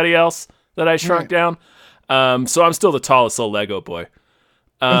than everybody else that I shrunk down. So I'm still the tallest little Lego boy.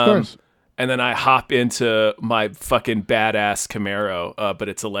 Of course. And then I hop into my fucking badass Camaro, but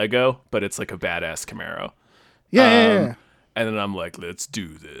it's a Lego, but it's like a badass Camaro. Yeah. And then I'm like, let's do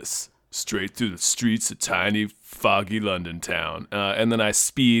this. Straight through the streets of tiny, foggy London town. And then I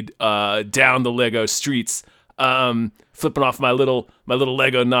speed down the Lego streets, flipping off my little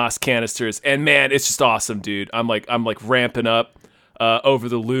Lego NOS canisters. And man, it's just awesome, dude. I'm like ramping up over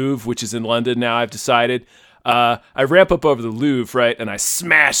the Louvre, which is in London now, I've decided. I ramp up over the Louvre, right? And I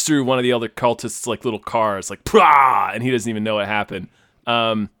smash through one of the other cultists' like little cars, like "Prah!" And he doesn't even know what happened.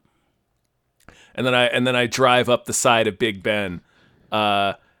 And then I drive up the side of Big Ben,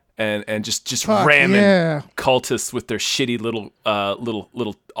 and just ramming cultists with their shitty little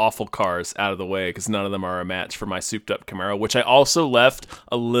awful cars out of the way, because none of them are a match for my souped up Camaro, which I also left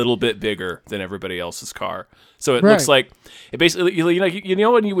a little bit bigger than everybody else's car. So it looks like it basically, you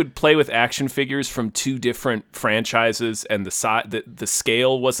know when you would play with action figures from 2 different franchises and the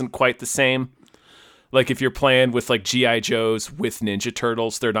scale wasn't quite the same. Like if you're playing with like G.I. Joes with Ninja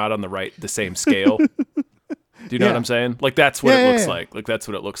Turtles, they're not on the same scale. Do you know what I'm saying? Like that's what it looks like. Like that's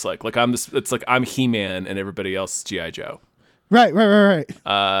what it looks like. Like it's like I'm He-Man and everybody else is G.I. Joe. Right.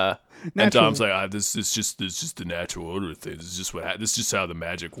 And Dom's like, this is just the natural order of things. This is just this is just how the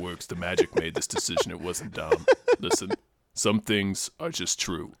magic works. The magic made this decision. It wasn't Dom. Listen, some things are just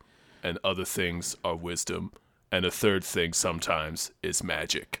true, and other things are wisdom, and a third thing sometimes is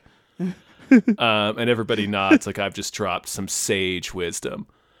magic. And everybody nods like I've just dropped some sage wisdom.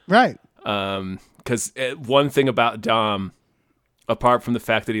 Right. Because one thing about Dom, apart from the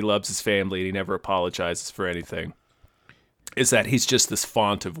fact that he loves his family and he never apologizes for anything, is that he's just this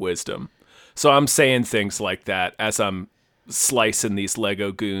font of wisdom. So I'm saying things like that as I'm slicing these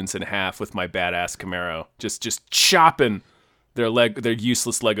Lego goons in half with my badass Camaro, just chopping their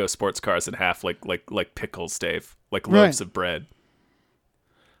useless Lego sports cars in half like pickles, Dave, like loaves of bread.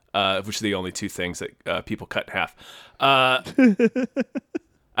 Which are the only two things that people cut in half.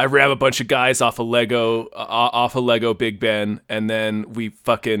 I ram a bunch of guys off a Lego Big Ben, and then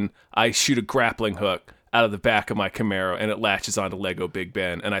I shoot a grappling hook out of the back of my Camaro, and it latches onto Lego Big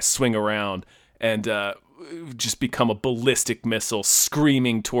Ben, and I swing around and just become a ballistic missile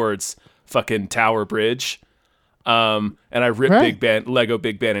screaming towards fucking Tower Bridge. And I rip Lego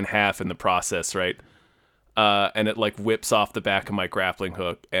Big Ben in half in the process, right? And it like whips off the back of my grappling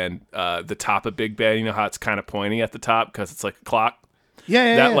hook, and the top of Big Ben, you know how it's kind of pointy at the top because it's like a clock.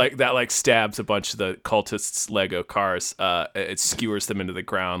 That stabs a bunch of the cultists' Lego cars. It skewers them into the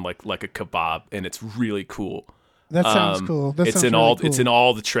ground like a kebab, and it's really cool. That sounds cool. It's in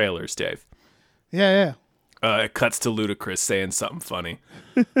all the trailers, Dave. Yeah. It cuts to Ludacris saying something funny.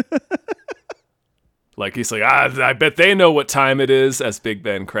 Like he's like, I bet they know what time it is, as Big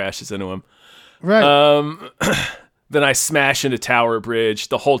Ben crashes into him. Right. Then I smash into Tower Bridge.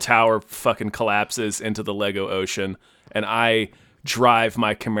 The whole tower fucking collapses into the Lego ocean, and I drive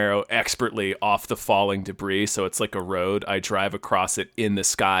my Camaro expertly off the falling debris, so it's like a road. I drive across it in the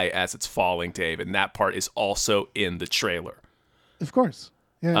sky as it's falling, Dave, and that part is also in the trailer. Of course.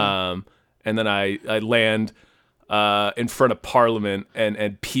 Yeah. And then I land in front of Parliament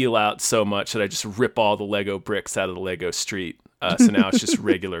and peel out so much that I just rip all the Lego bricks out of the Lego street. So now it's just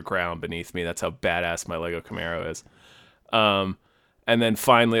regular ground beneath me. That's how badass my Lego Camaro is. And then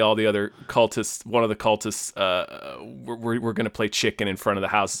finally, all the other cultists, one of the cultists, we're going to play chicken in front of the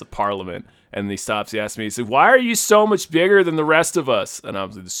Houses of Parliament. And he stops, he asks me, he said, "Why are you so much bigger than the rest of us?" And I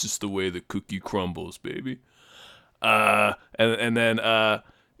was like, "It's just the way the cookie crumbles, baby." And then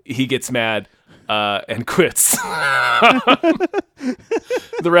he gets mad and quits. The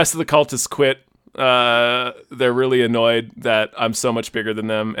rest of the cultists quit. They're really annoyed that I'm so much bigger than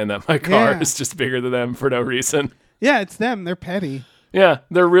them and that my car is just bigger than them for no reason. Yeah, it's them. They're petty. Yeah,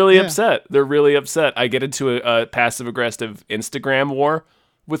 they're really upset. They're really upset. I get into a passive-aggressive Instagram war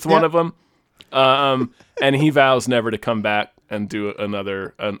with one of them, and he vows never to come back and do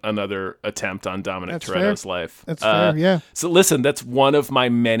another attempt on Dominic Toretto's life. That's fair, yeah. So listen, that's one of my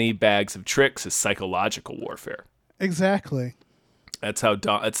many bags of tricks is psychological warfare. Exactly. That's how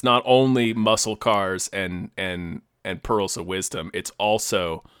it's not only muscle cars and pearls of wisdom, it's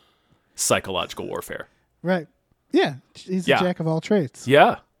also psychological warfare. Right. Yeah, he's a jack of all trades.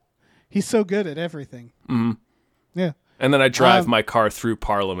 Yeah. He's so good at everything. Mm-hmm. Yeah. And then I drive my car through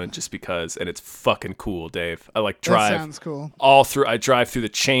Parliament just because, and it's fucking cool, Dave. I drive. That sounds cool. I drive through the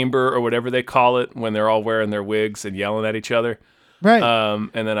chamber or whatever they call it when they're all wearing their wigs and yelling at each other. Right.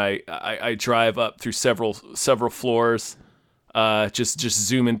 And then I drive up through several floors, just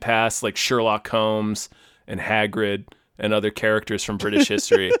zooming past like Sherlock Holmes and Hagrid and other characters from British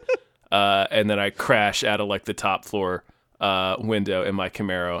history. And then I crash out of like the top floor window in my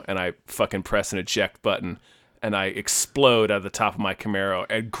Camaro, and I fucking press an eject button, and I explode out of the top of my Camaro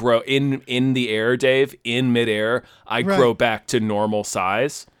and grow in the air, Dave, in midair. I grow back to normal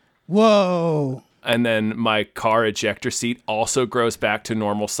size. Whoa. And then my car ejector seat also grows back to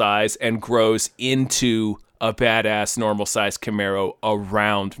normal size and grows into a badass normal size Camaro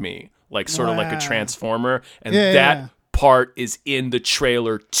around me, like sort of like a transformer. And that part is in the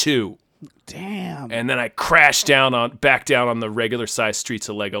trailer too. Damn. And then I crash back down on the regular size streets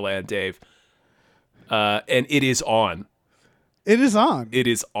of Legoland, Dave. And it is on. It is on. It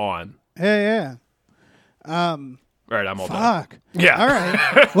is on. Yeah. All right, I'm all fuck. done. Yeah. All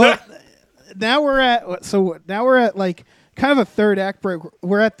right. Well, now we're at like kind of a third act break.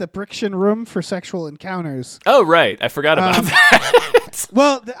 We're at the Briction Room for sexual encounters. Oh, right. I forgot about that.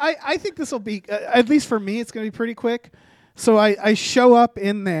 Well, I think this will be, at least for me, it's going to be pretty quick. So I show up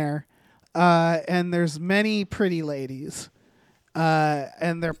in there, and there's many pretty ladies,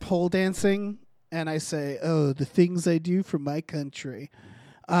 and they're pole dancing, and I say, "Oh, the things I do for my country."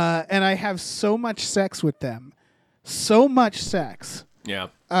 And I have so much sex with them. So much sex. Yeah.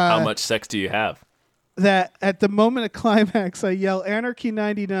 How much sex do you have? that at the moment of climax, I yell Anarchy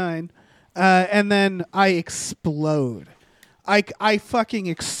 99, and then I explode. I fucking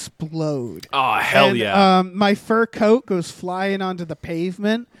explode. Oh, hell and, yeah. My fur coat goes flying onto the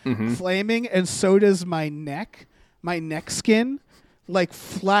pavement, flaming, and so does my neck. My neck skin, like,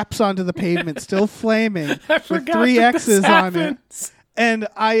 flaps onto the pavement, still flaming, with 3 X's on it. And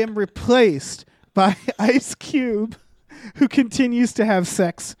I am replaced by Ice Cube, who continues to have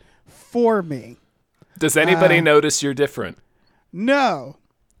sex for me. Does anybody notice you're different? No.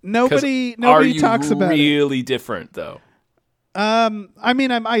 Nobody talks about it. Are you really different, though? I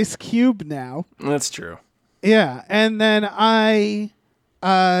mean, I'm Ice Cube now. That's true. Yeah, and then I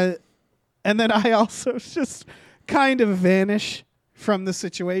also just kind of vanish from the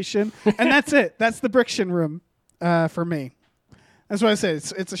situation, and that's it. That's the Briction room for me. That's what I said.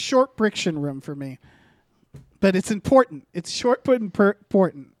 It's a short Briction room for me, but it's important. It's short but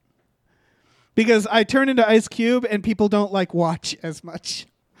important because I turn into Ice Cube, and people don't like watch as much.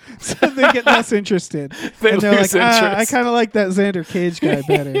 So they get less interested. They're like, interest. I kind of like that Xander Cage guy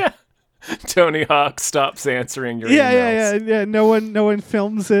better. Yeah. Tony Hawk stops answering your yeah, emails. Yeah. No one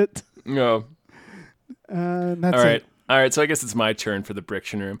films it. No. That's All right. it. All right. So I guess it's my turn for the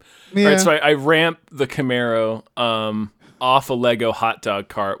Briction room. Yeah. All right. So I ramp the Camaro off a Lego hot dog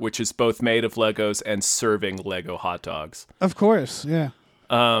cart, which is both made of Legos and serving Lego hot dogs. Of course. Yeah.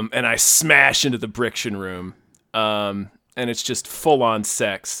 And I smash into the Briction room. And it's just full on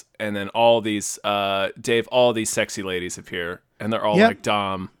sex. And then all these, Dave, all these sexy ladies appear. And they're all like,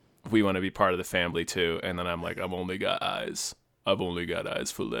 Dom, we want to be part of the family too. And then I'm like, I've only got eyes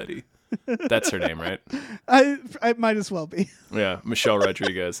for Letty. That's her name, right? I might as well be. Yeah, Michelle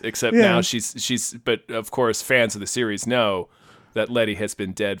Rodriguez. Except now she's, but of course, fans of the series know that Letty has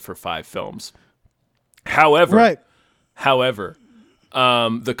been dead for 5 films. However,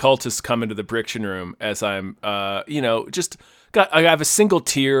 the cultists come into the Briction room as I'm, I have a single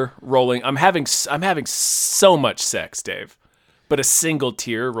tear rolling. I'm having so much sex, Dave, but a single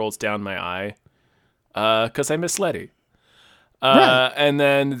tear rolls down my eye, because I miss Letty. Right. And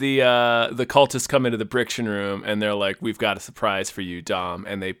then the cultists come into the Briction room and they're like, "We've got a surprise for you, Dom,"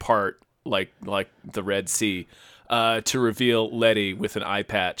 and they part like the Red Sea, to reveal Letty with an eye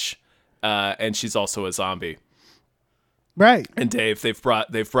patch, and she's also a zombie. Right. And Dave, they've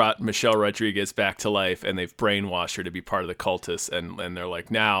brought Michelle Rodriguez back to life, and they've brainwashed her to be part of the cultists, and they're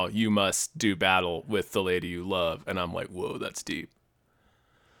like, now you must do battle with the lady you love. And I'm like, whoa, that's deep.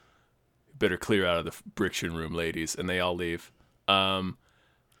 Better clear out of the Briction room, ladies. And they all leave. And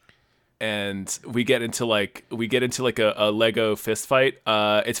we get into like a Lego fist fight.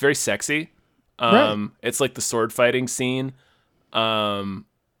 It's very sexy. Right. It's like the sword fighting scene. In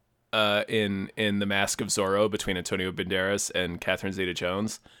The Mask of Zorro between Antonio Banderas and Catherine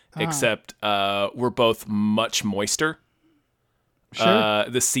Zeta-Jones, except we're both much moister. Sure.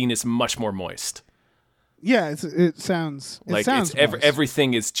 The scene is much more moist. Yeah, it sounds like moist.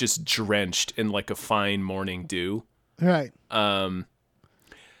 Everything is just drenched in like a fine morning dew. Right.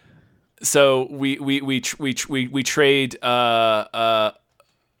 So we trade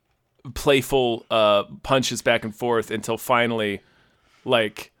playful punches back and forth until finally,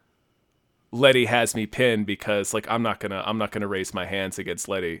 like, Letty has me pinned because, like, I'm not gonna raise my hands against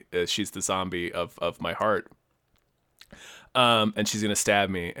Letty. She's the zombie of my heart, and she's gonna stab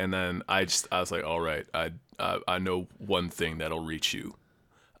me. And then I was like, all right, I know one thing that'll reach you,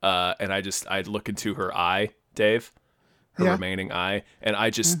 and I look into her eye, Dave, her remaining eye, and I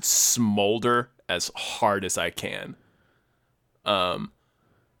just smolder as hard as I can. And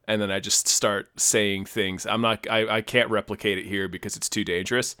then I just start saying things. I can't replicate it here because it's too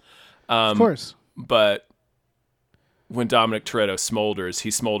dangerous. Of course. But when Dominic Toretto smolders, he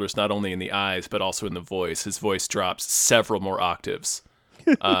smolders not only in the eyes, but also in the voice. His voice drops several more octaves.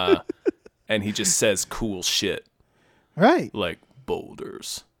 And he just says cool shit. Right. Like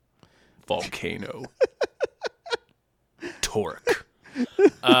boulders, volcano, torque.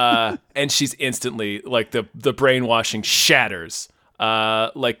 And she's instantly, like, the brainwashing shatters.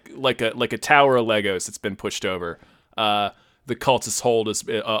 Like a tower of Legos that's been pushed over. The cultist hold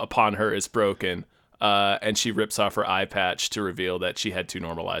upon her is broken, and she rips off her eye patch to reveal that she had 2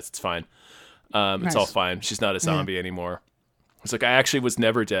 normalized. It's fine. Nice. It's all fine. She's not a zombie anymore. It's like, I actually was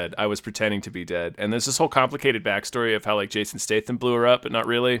never dead. I was pretending to be dead. And there's this whole complicated backstory of how, like, Jason Statham blew her up, but not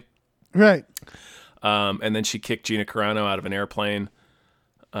really. Right. And then she kicked Gina Carano out of an airplane.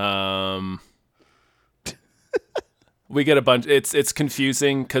 We get a bunch. It's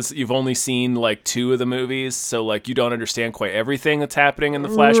confusing because you've only seen like 2 of the movies, so like you don't understand quite everything that's happening in the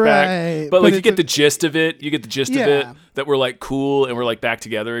flashback. Right. But like you get the gist of it. You get the gist of it, Yeah. that we're like cool and we're like back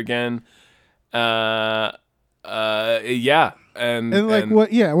together again. Yeah. And like,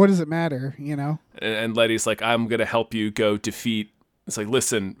 what? Yeah, what does it matter? You know? And Letty's like, I'm gonna help you go defeat. It's like,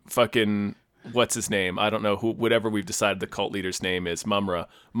 listen, fucking, what's his name? I don't know who. Whatever we've decided the cult leader's name is, Mumra.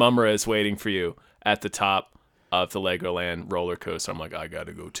 Mumra is waiting for you at the top of the Legoland roller coaster. I'm like, I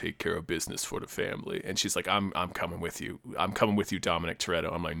gotta go take care of business for the family. And she's like, I'm coming with you. I'm coming with you, Dominic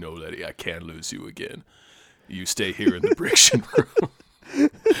Toretto. I'm like, no, Letty, I can't lose you again. You stay here in the Briction room.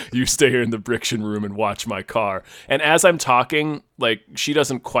 You stay here in the Briction room and watch my car. And as I'm talking, like, she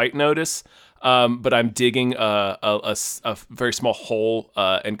doesn't quite notice, but I'm digging a very small hole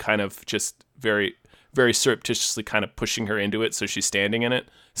and kind of just very, very surreptitiously kind of pushing her into it so she's standing in it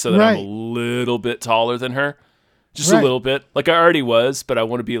so that I'm a little bit taller than her. Just a little bit. Like I already was, but I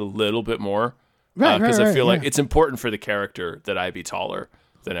want to be a little bit more. Because I feel like it's important for the character that I be taller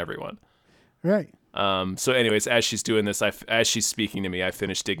than everyone. Right. So anyways, as she's doing this, as she's speaking to me, I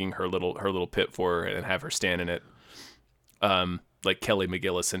finish digging her little pit for her and have her stand in it. Like Kelly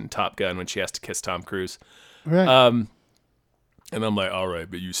McGillis in Top Gun when she has to kiss Tom Cruise. Right. And I'm like, all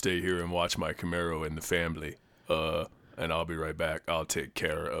right, but you stay here and watch my Camaro and the family. And I'll be right back. I'll take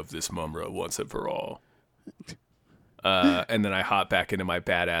care of this Mumra once and for all. And then I hop back into my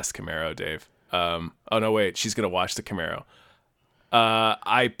badass Camaro, Dave. Oh no, wait, she's going to watch the Camaro.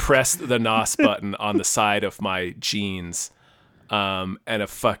 I press the NOS button on the side of my jeans, and a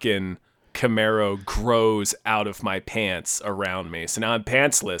fucking Camaro grows out of my pants around me. So now I'm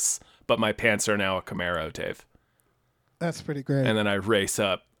pantsless, but my pants are now a Camaro, Dave. That's pretty great. And then I race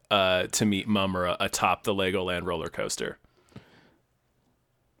up to meet Mumra atop the Legoland roller coaster.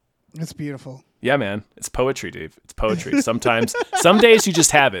 It's beautiful. Yeah, man. It's poetry, Dave. It's poetry. Sometimes, some days you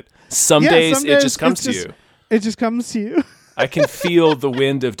just have it. Some days it just comes to you. It just comes to you. I can feel the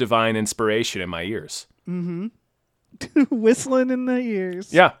wind of divine inspiration in my ears. Mm-hmm. Whistling in the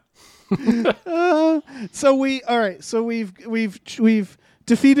ears. Yeah. So we've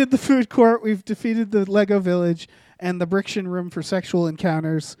defeated the food court. We've defeated the Lego village and the Briction room for sexual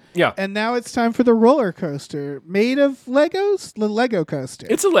encounters. Yeah. And now it's time for the roller coaster made of Legos. The Lego coaster.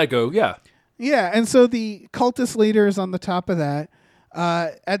 It's a Lego. Yeah. Yeah. And so the cultist leader is on the top of that.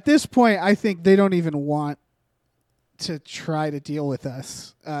 At this point, I think they don't even want to try to deal with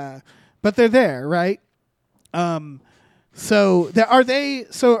us, but they're there, right? So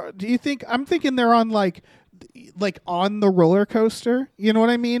do you think? I'm thinking they're on like on the roller coaster. You know what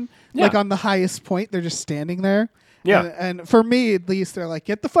I mean? Yeah. Like on the highest point, they're just standing there. Yeah. And for me, at least, they're like,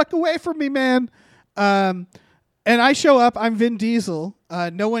 "Get the fuck away from me, man!" And I show up. I'm Vin Diesel.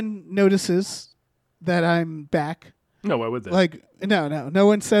 No one notices that I'm back. No, why would they? Like, no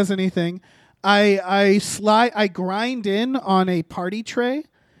one says anything. I grind in on a party tray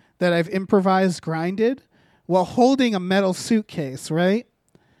that I've improvised grinded while holding a metal suitcase, right?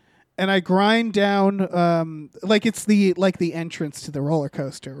 And I grind down like it's the entrance to the roller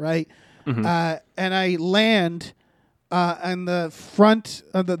coaster, right? Mm-hmm. And I land on the front,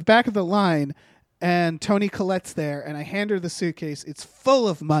 the back of the line, and Toni Collette's there, and I hand her the suitcase. It's full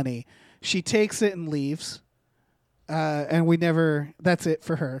of money. She takes it and leaves, and that's it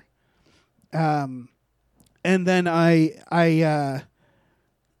for her. And then I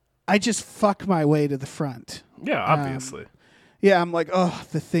just fuck my way to the front. Yeah, obviously. Yeah, I'm like, oh,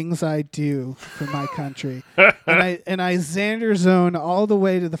 the things I do for my country, and I Xander zone all the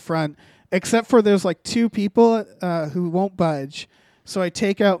way to the front, except for there's like two people who won't budge. So I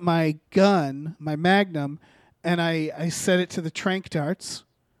take out my gun, my Magnum, and I set it to the tranq darts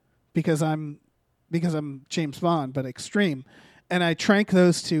because I'm James Bond, but extreme, and I tranq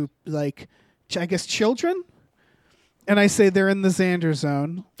those to like, I guess, children, and I say they're in the Xander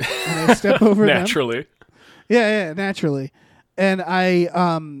zone, and I step over naturally. them. Yeah, naturally. And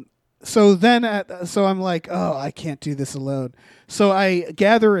so I'm like, oh, I can't do this alone. So I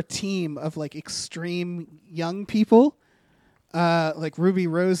gather a team of like extreme young people. Like Ruby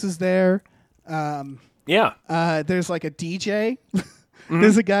Rose is there. Yeah. There's like a DJ. Mm-hmm.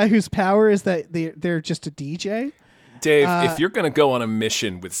 There's a guy whose power is that they're just a DJ. Dave, if you're going to go on a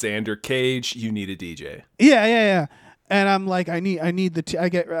mission with Xander Cage, you need a DJ. Yeah. And I'm like, I need I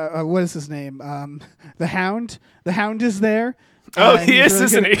get what is his name? The Hound. The Hound is there. Oh, he is, really,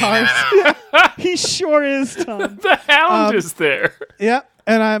 isn't he? Yeah, he sure is, Tom. The Hound is there. Yeah.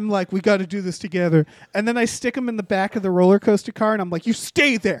 And I'm like, we got to do this together. And then I stick him in the back of the roller coaster car, and I'm like, you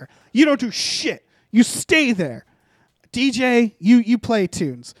stay there. You don't do shit. You stay there. DJ, you play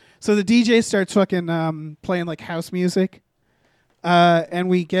tunes. So the DJ starts fucking playing like house music, and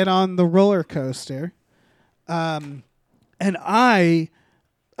we get on the roller coaster. And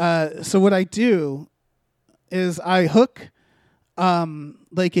so what I do is I hook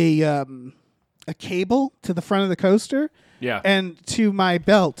like a a cable to the front of the coaster Yeah. and to my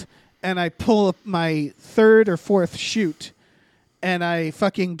belt, and I pull up my third or fourth chute, and I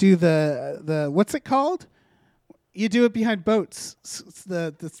fucking do the what's it called? You do it behind boats. It's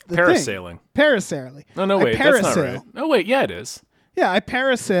the Parasailing. thing. Parasailing. No, I wait, that's not parasail. right. Oh, wait, yeah, it is. Yeah, I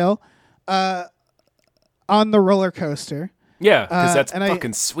parasail on the roller coaster. Yeah, because that's and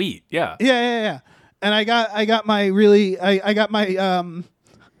fucking sweet. Yeah. Yeah. And I got my really I got my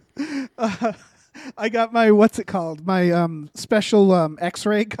I got my what's it called? My special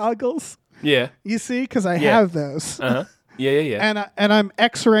X-ray goggles. Yeah. You see, because I Yeah. have those. Uh-huh. Yeah. And I'm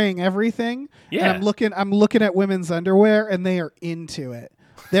X-raying everything. Yeah. And I'm looking at women's underwear, and they are into it.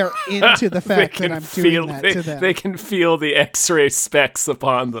 They're into the fact that I'm doing that to them. They can feel the X-ray specks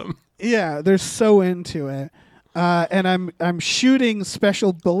upon them. Yeah, they're so into it. And I'm shooting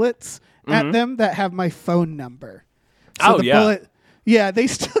special bullets at them that have my phone number. So the bullet, yeah, they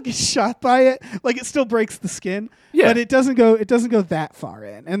still get shot by it. Like it still breaks the skin. Yeah. But it doesn't go that far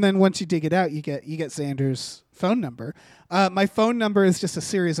in. And then once you dig it out, you get Xander's phone number. My phone number is just a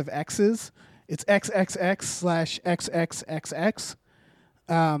series of X's. It's XXX/XXXX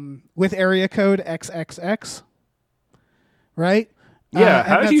with area code XXX. Right? Yeah,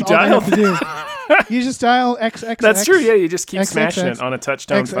 how do you dial that? You just dial XXX. That's true. Yeah, you just keep XXX, smashing it on a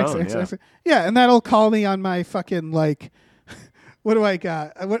touch-tone phone. Yeah. Yeah, and that'll call me on my fucking like. What do I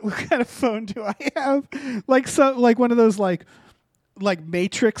got? What kind of phone do I have? Like one of those like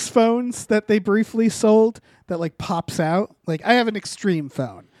Matrix phones that they briefly sold that like pops out. Like I have an Extreme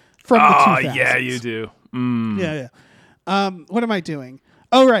phone from the 2000s. Yeah, you do. Yeah. What am I doing?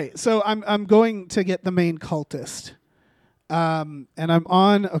 Oh right, so I'm going to get the main cultist. And I'm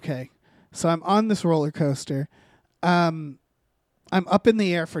on. Okay, so I'm on this roller coaster. I'm up in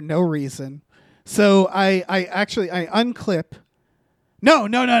the air for no reason. So I unclip. No,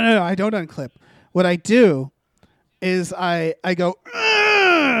 I don't unclip. What I do is I go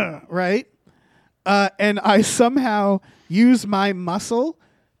right, and I somehow use my muscle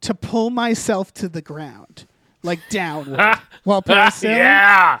to pull myself to the ground, like downward while parasailing.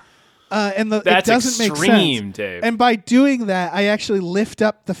 Yeah. And it That's doesn't extreme, make sense. Dave. And by doing that, I actually lift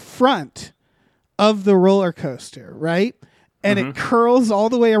up the front of the roller coaster, right? And it curls all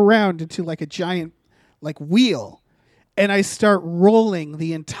the way around into like a giant like wheel. And I start rolling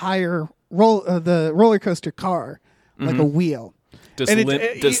the entire the roller coaster car like a wheel.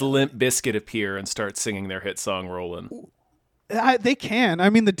 Does Limp Bizkit appear and start singing their hit song "Rollin'"? They can. I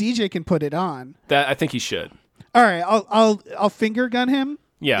mean, the DJ can put it on. That I think he should. All right, I'll finger gun him.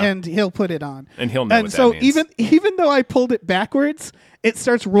 Yeah, and he'll put it on, and he'll know. And what so that means. even though I pulled it backwards, it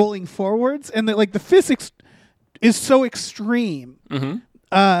starts rolling forwards, and the physics is so extreme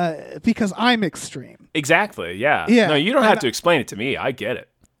because I'm extreme. Exactly. Yeah. Yeah. No, you don't have to explain it to me. I get it.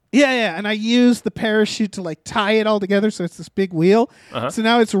 Yeah, and I use the parachute to like tie it all together, so it's this big wheel. So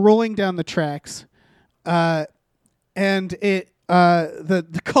now it's rolling down the tracks, and it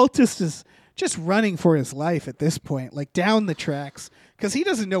the cultist is just running for his life at this point, like down the tracks, because he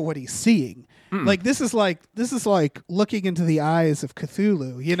doesn't know what he's seeing. Like this is like looking into the eyes of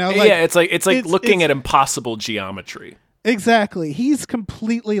Cthulhu, you know? Like, yeah, it's like looking at impossible geometry. Exactly. He's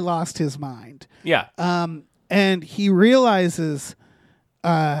completely lost his mind. Yeah. And he realizes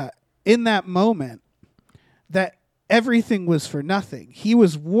in that moment that everything was for nothing. He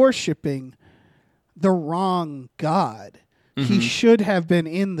was worshiping the wrong god. He should have been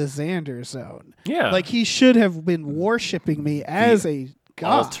in the Xander zone. Yeah. Like he should have been worshiping me as a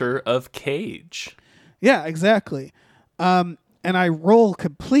god. Altar of Cage. Yeah, exactly. And I roll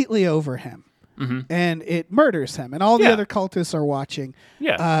completely over him. And it murders him, and all the other cultists are watching.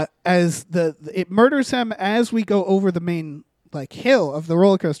 Yeah. As it murders him as we go over the main like hill of the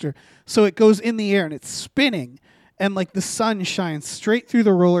roller coaster. So it goes in the air and it's spinning, and like the sun shines straight through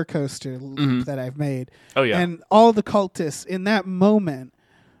the roller coaster loop that I've made. Oh yeah. And all the cultists in that moment,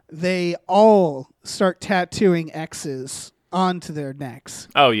 they all start tattooing X's onto their necks.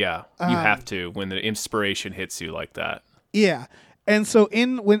 Oh yeah. You have to when the inspiration hits you like that. Yeah. And so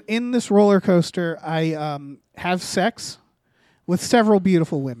in this roller coaster, I have sex with several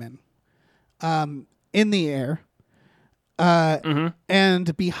beautiful women in the air.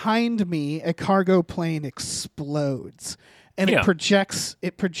 And behind me, a cargo plane explodes. And it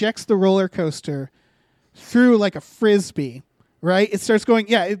projects the roller coaster through like a frisbee, right? It starts going,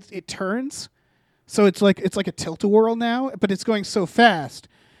 it turns. So it's like a tilt-a-whirl now, but it's going so fast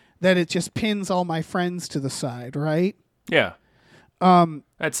that it just pins all my friends to the side, right? Yeah.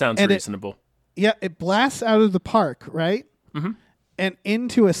 That sounds reasonable. It blasts out of the park, right? And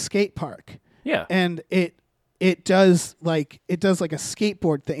into a skate park. Yeah. And it it does like a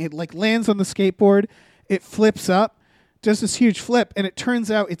skateboard thing. It like lands on the skateboard, it flips up, does this huge flip, and it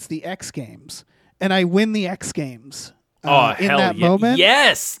turns out it's the X Games, and I win the X Games in hell that yeah. moment.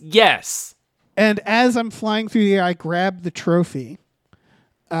 Yes. And as I'm flying through the air, I grab the trophy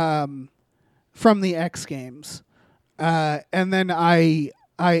from the X Games, and then I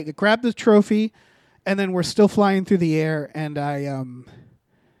grab the trophy, and then we're still flying through the air, and I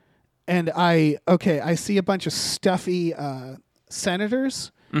see a bunch of stuffy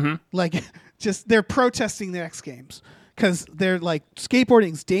senators, like just they're protesting the X Games because they're like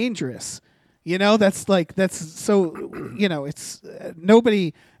skateboarding's dangerous. You know, that's so, you know, it's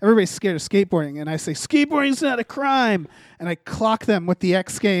everybody's scared of skateboarding, and I say skateboarding's not a crime, and I clock them with the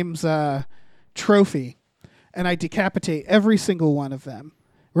X Games trophy, and I decapitate every single one of them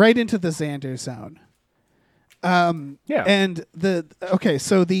right into the Xander zone. And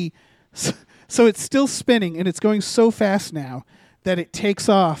so it's still spinning, and it's going so fast now that it takes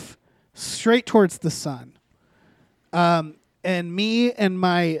off straight towards the sun. And me and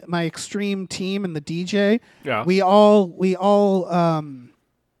my extreme team and the DJ, we all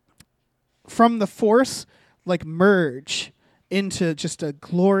from the force like merge into just a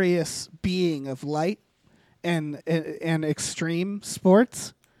glorious being of light and extreme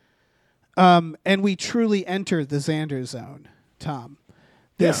sports. And we truly enter the Xander zone, Tom.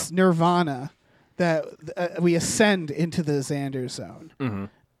 This nirvana that we ascend into the Xander zone.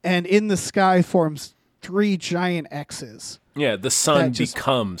 And in the sky forms 3 giant X's. Yeah, the sun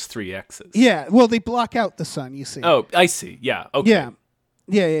becomes 3 X's. Yeah, well, they block out the sun, you see. Oh, I see. Yeah, okay.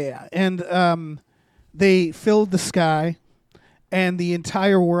 Yeah. And they filled the sky, and the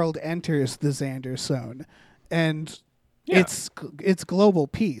entire world enters the Xander zone. And it's global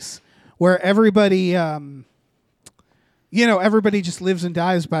peace, where everybody, everybody just lives and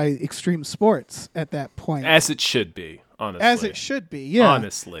dies by extreme sports at that point. As it should be, honestly. As it should be, yeah.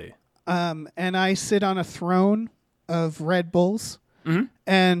 Honestly. And I sit on a throne of Red Bulls,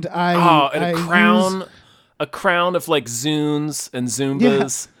 and a crown of like Zunes and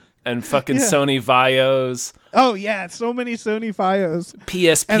Zumbas and fucking Sony Vios. Oh yeah, so many Sony Vios.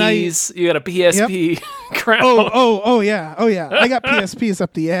 PSPs. You got a PSP crown. Oh yeah. I got PSPs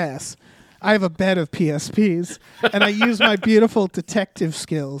up the ass. I have a bed of PSPs, and I use my beautiful detective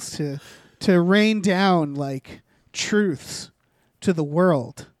skills to rain down like truths to the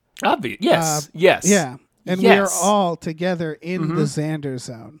world. Yes. Yes. Yeah. And we are all together in the Xander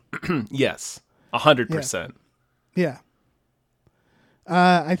zone. Yes. 100%. Yeah.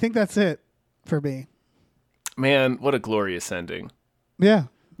 I think that's it for me. Man, what a glorious ending. Yeah.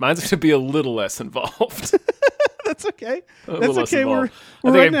 Mine's going to be a little less involved. That's okay. That's okay. We're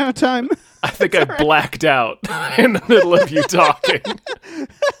running out of time. I think I blacked out in the middle of you talking.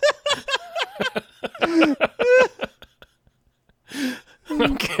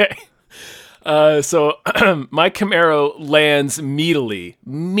 Okay. So my Camaro lands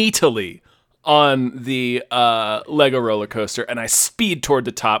meatily on the Lego roller coaster, and I speed toward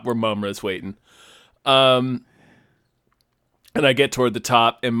the top where Mumra's waiting. And I get toward the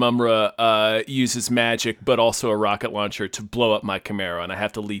top, and Mumra uses magic, but also a rocket launcher to blow up my Camaro, and I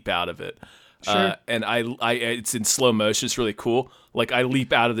have to leap out of it. Sure. And I it's in slow motion. It's really cool. Like I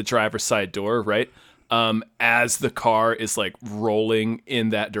leap out of the driver's side door, right? As the car is like rolling in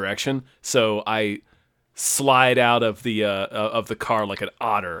that direction. So I slide out of the car like an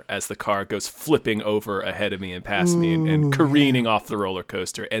otter as the car goes flipping over ahead of me and past me and careening off the roller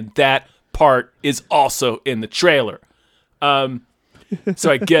coaster. And that part is also in the trailer.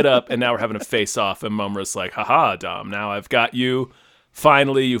 So I get up, and now we're having a face-off, and Mumra's like, haha, Dom, now I've got you.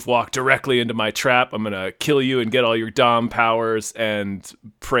 Finally, you've walked directly into my trap. I'm going to kill you and get all your Dom powers, and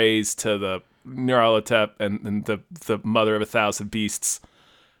praise to the Nyarlathotep and the mother of 1,000 beasts,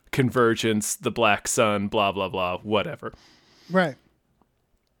 convergence, the black sun, blah, blah, blah, whatever. Right.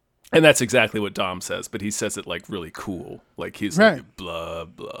 And that's exactly what Dom says, but he says it like really cool. Like he's like, blah,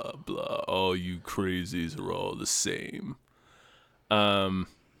 blah, blah. All you crazies are all the same.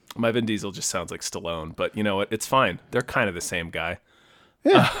 My Vin Diesel just sounds like Stallone, but you know what? It's fine. They're kind of the same guy.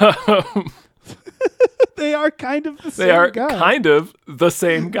 Yeah. They are kind of the same guy. They are kind of the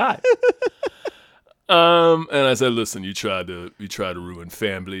same guy. And I said, listen, you tried to ruin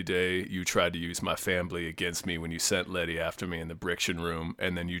Family Day. You tried to use my family against me when you sent Letty after me in the Briction room,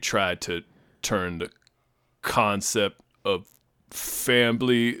 and then you tried to turn the concept of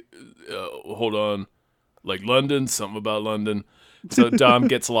family, hold on, like London, something about London. So Dom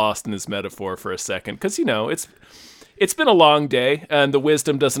gets lost in his metaphor for a second, because, you know, it's been a long day, and the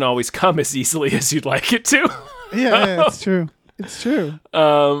wisdom doesn't always come as easily as you'd like it to. Yeah, it's true. It's true.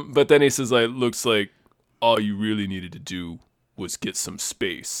 But then he says, like, looks like all you really needed to do was get some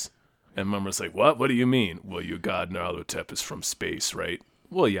space. And Mumra's like, what? What do you mean? Well, your god Nyarlathotep is from space, right?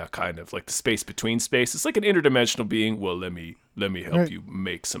 Well, yeah, kind of. Like the space between space. It's like an interdimensional being. Well, let me help you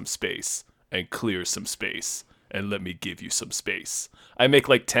make some space and clear some space. And let me give you some space. I make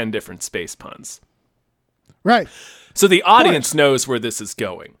like 10 different space puns. Right. So the audience knows where this is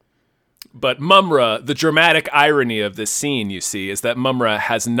going. But Mumra, the dramatic irony of this scene, you see, is that Mumra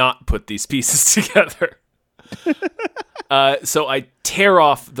has not put these pieces together. So I tear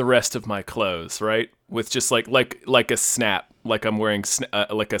off the rest of my clothes, right? With just like a snap, like I'm wearing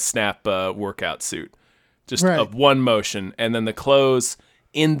like a snap workout suit. Just of one motion. And then the clothes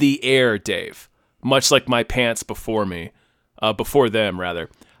in the air, Dave, much like my pants before them,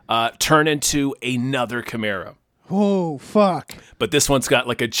 turn into another Camaro. Oh, fuck. But this one's got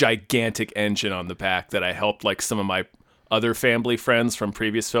like a gigantic engine on the back that I helped like some of my other family friends from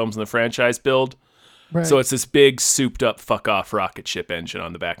previous films in the franchise build. Right. So it's this big souped up fuck off rocket ship engine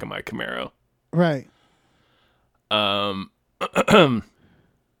on the back of my Camaro. Right. And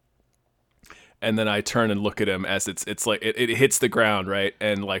then I turn and look at him as it's like it hits the ground, right?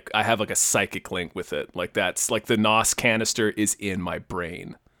 And like I have like a psychic link with it. Like that's like the NOS canister is in my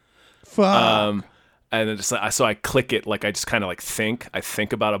brain. Fuck. And then just so I click it, like I just kind of like think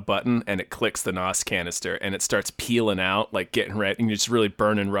about a button, and it clicks the NOS canister, and it starts peeling out, like getting ready, and you're just really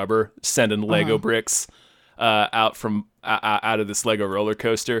burning rubber, sending Lego bricks out of this Lego roller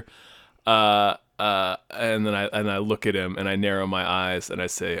coaster. And then I look at him, and I narrow my eyes, and I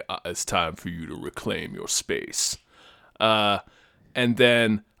say, "It's time for you to reclaim your space." And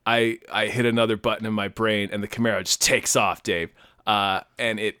then I hit another button in my brain, and the Camaro just takes off, Dave.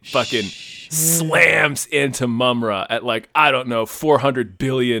 And it fucking slams into Mumra at like, I don't know, 400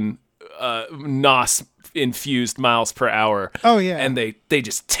 billion NOS infused miles per hour. Oh, yeah. And they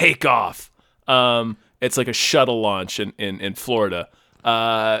just take off. It's like a shuttle launch in Florida.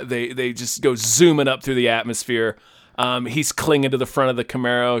 They just go zooming up through the atmosphere. He's clinging to the front of the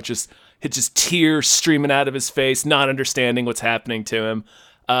Camaro, just tears streaming out of his face, not understanding what's happening to him.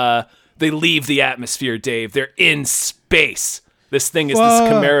 They leave the atmosphere, Dave. They're in space. This This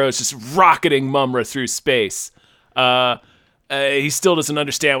Camaro is just rocketing Mumra through space. He still doesn't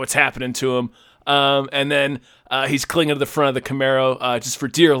understand what's happening to him. And then he's clinging to the front of the Camaro just for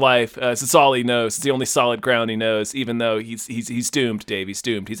dear life. It's all he knows. It's the only solid ground he knows, even though he's doomed, Dave. He's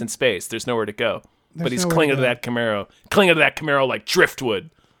doomed. He's in space. There's nowhere to go. But he's clinging to that Camaro. Clinging to that Camaro like driftwood.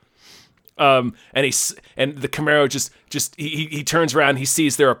 And the Camaro just he turns around, he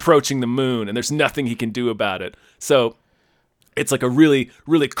sees they're approaching the moon, and there's nothing he can do about it. So it's like a really,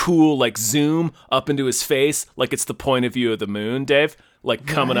 really cool like zoom up into his face, like it's the point of view of the moon, Dave, like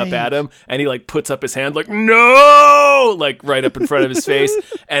coming up at him, and he like puts up his hand like, no, like right up in front of his face.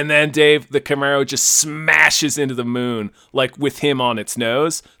 And then Dave, the Camaro just smashes into the moon, like with him on its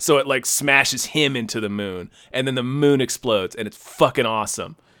nose. So it like smashes him into the moon, and then the moon explodes, and it's fucking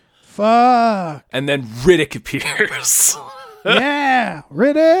awesome. Fuck. And then Riddick appears. Yeah,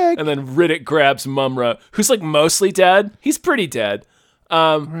 Riddick. And then Riddick grabs Mumra, who's like mostly dead. He's pretty dead.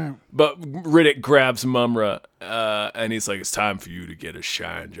 But Riddick grabs Mumra, and he's like, it's time for you to get a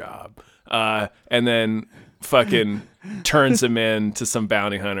shine job. And then fucking turns him in to some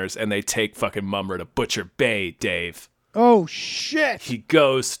bounty hunters, and they take fucking Mumra to Butcher Bay, Dave. Oh, shit. He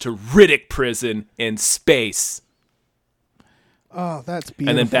goes to Riddick prison in space. Oh, that's beautiful.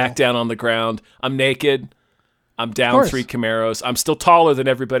 And then back down on the ground. I'm naked. I'm down 3 Camaros. I'm still taller than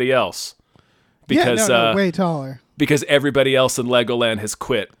everybody else. Because, way taller. Because everybody else in Legoland has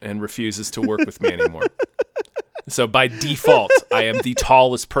quit and refuses to work with me anymore. So by default, I am the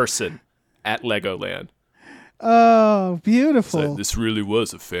tallest person at Legoland. Oh, beautiful. So this really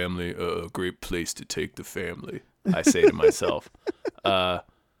was a great place to take the family, I say to myself. And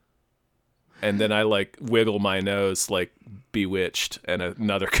then I like wiggle my nose like Bewitched, and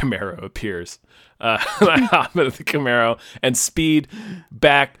another Camaro appears. And I hop into the Camaro and speed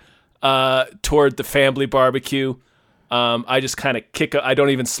back toward the family barbecue. I just kind of I don't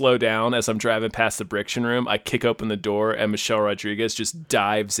even slow down as I'm driving past the Briction Room. I kick open the door, and Michelle Rodriguez just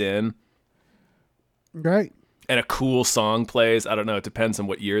dives in. Right. And a cool song plays. I don't know. It depends on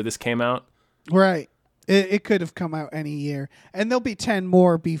what year this came out. Right. It could have come out any year. And there'll be 10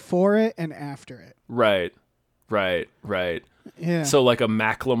 more before it and after it. Right. Yeah. So like a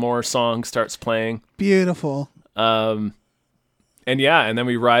Macklemore song starts playing. Beautiful. And then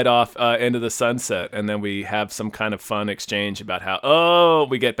we ride off into the sunset, and then we have some kind of fun exchange about how,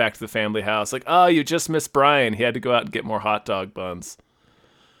 we get back to the family house. Like, you just missed Brian. He had to go out and get more hot dog buns.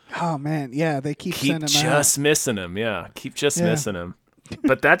 Oh, man. Yeah, they keep sending him out. Keep just missing him. Yeah, keep just missing him.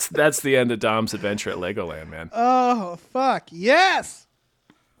 But that's the end of Dom's adventure at Legoland, man. Oh, fuck. Yes.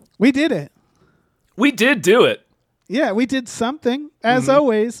 We did it. We did do it. Yeah, we did something. As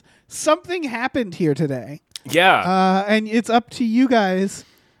always, something happened here today. Yeah. And it's up to you guys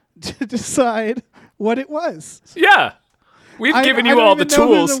to decide what it was. Yeah. We've given you don't all the even know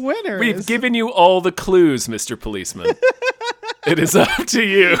who tools. the winner We've is. given you all the clues, Mr. Policeman. It is up to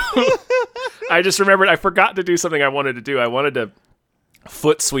you. I just remembered I forgot to do something I wanted to do. I wanted to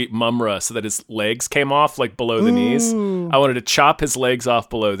foot sweep Mumra so that his legs came off like below the knees. I wanted to chop his legs off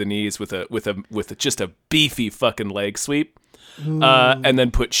below the knees with just a beefy fucking leg sweep. And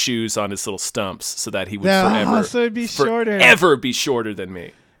then put shoes on his little stumps so that he would forever be shorter than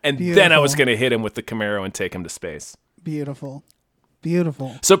me. And then I was going to hit him with the Camaro and take him to space. Beautiful.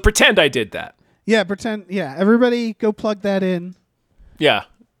 So pretend I did that. Yeah, pretend. Yeah, everybody go plug that in. Yeah.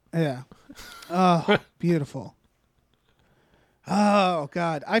 Yeah. Oh, beautiful. Oh,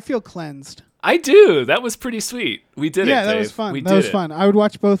 God. I feel cleansed. I do. That was pretty sweet. We did it, Yeah, that Dave. was fun. We That was did it. fun. I would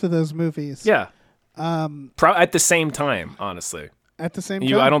watch both of those movies. Yeah. At the same time, honestly. At the same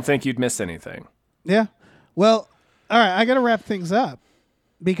time? I don't think you'd miss anything. Yeah. Well, all right. I got to wrap things up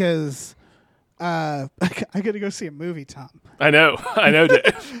because I got to go see a movie, Tom. I know,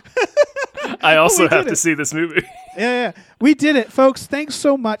 Dave. I also have to see this movie. Yeah. We did it, folks. Thanks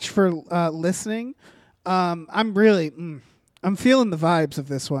so much for listening. I'm really, I'm feeling the vibes of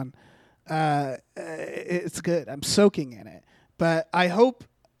this one. It's good. I'm soaking in it. But I hope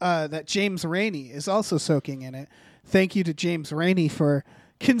that James Rainey is also soaking in it. Thank you to James Rainey for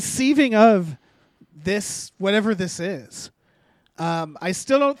conceiving of this, whatever this is. I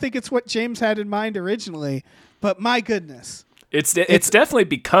still don't think it's what James had in mind originally, but my goodness. It's definitely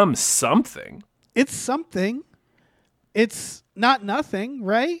become something. It's something. It's not nothing,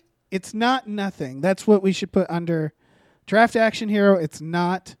 right? It's not nothing. That's what we should put under Draft Action Hero. It's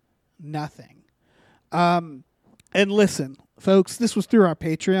not nothing. And listen, folks, this was through our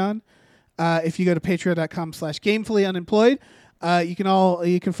Patreon. If you go to patreon.com/gamefullyunemployed,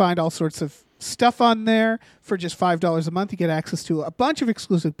 you can find all sorts of stuff on there for just $5 a month. You get access to a bunch of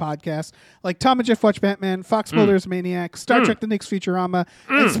exclusive podcasts like Tom and Jeff Watch Batman, Fox Mulder's Maniac, Star Trek The Next Futurama,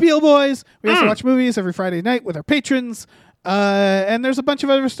 and Spiel Boys. We also watch movies every Friday night with our patrons. And there's a bunch of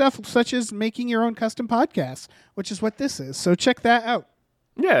other stuff such as making your own custom podcasts, which is what this is. So check that out.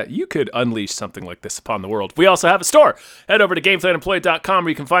 Yeah, you could unleash something like this upon the world. We also have a store. Head over to GamefullyUnemployed.com where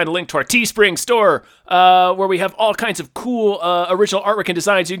you can find a link to our Teespring store where we have all kinds of cool original artwork and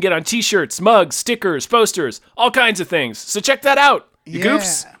designs you can get on t-shirts, mugs, stickers, posters, all kinds of things. So check that out, you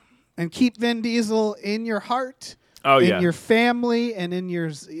goofs. And keep Vin Diesel in your heart, in your family, and in your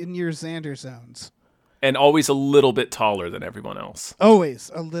Xander zones. And always a little bit taller than everyone else. Always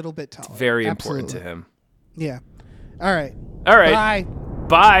a little bit taller. Very important to him. Yeah. All right. Bye.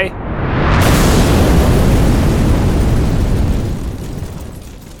 Bye.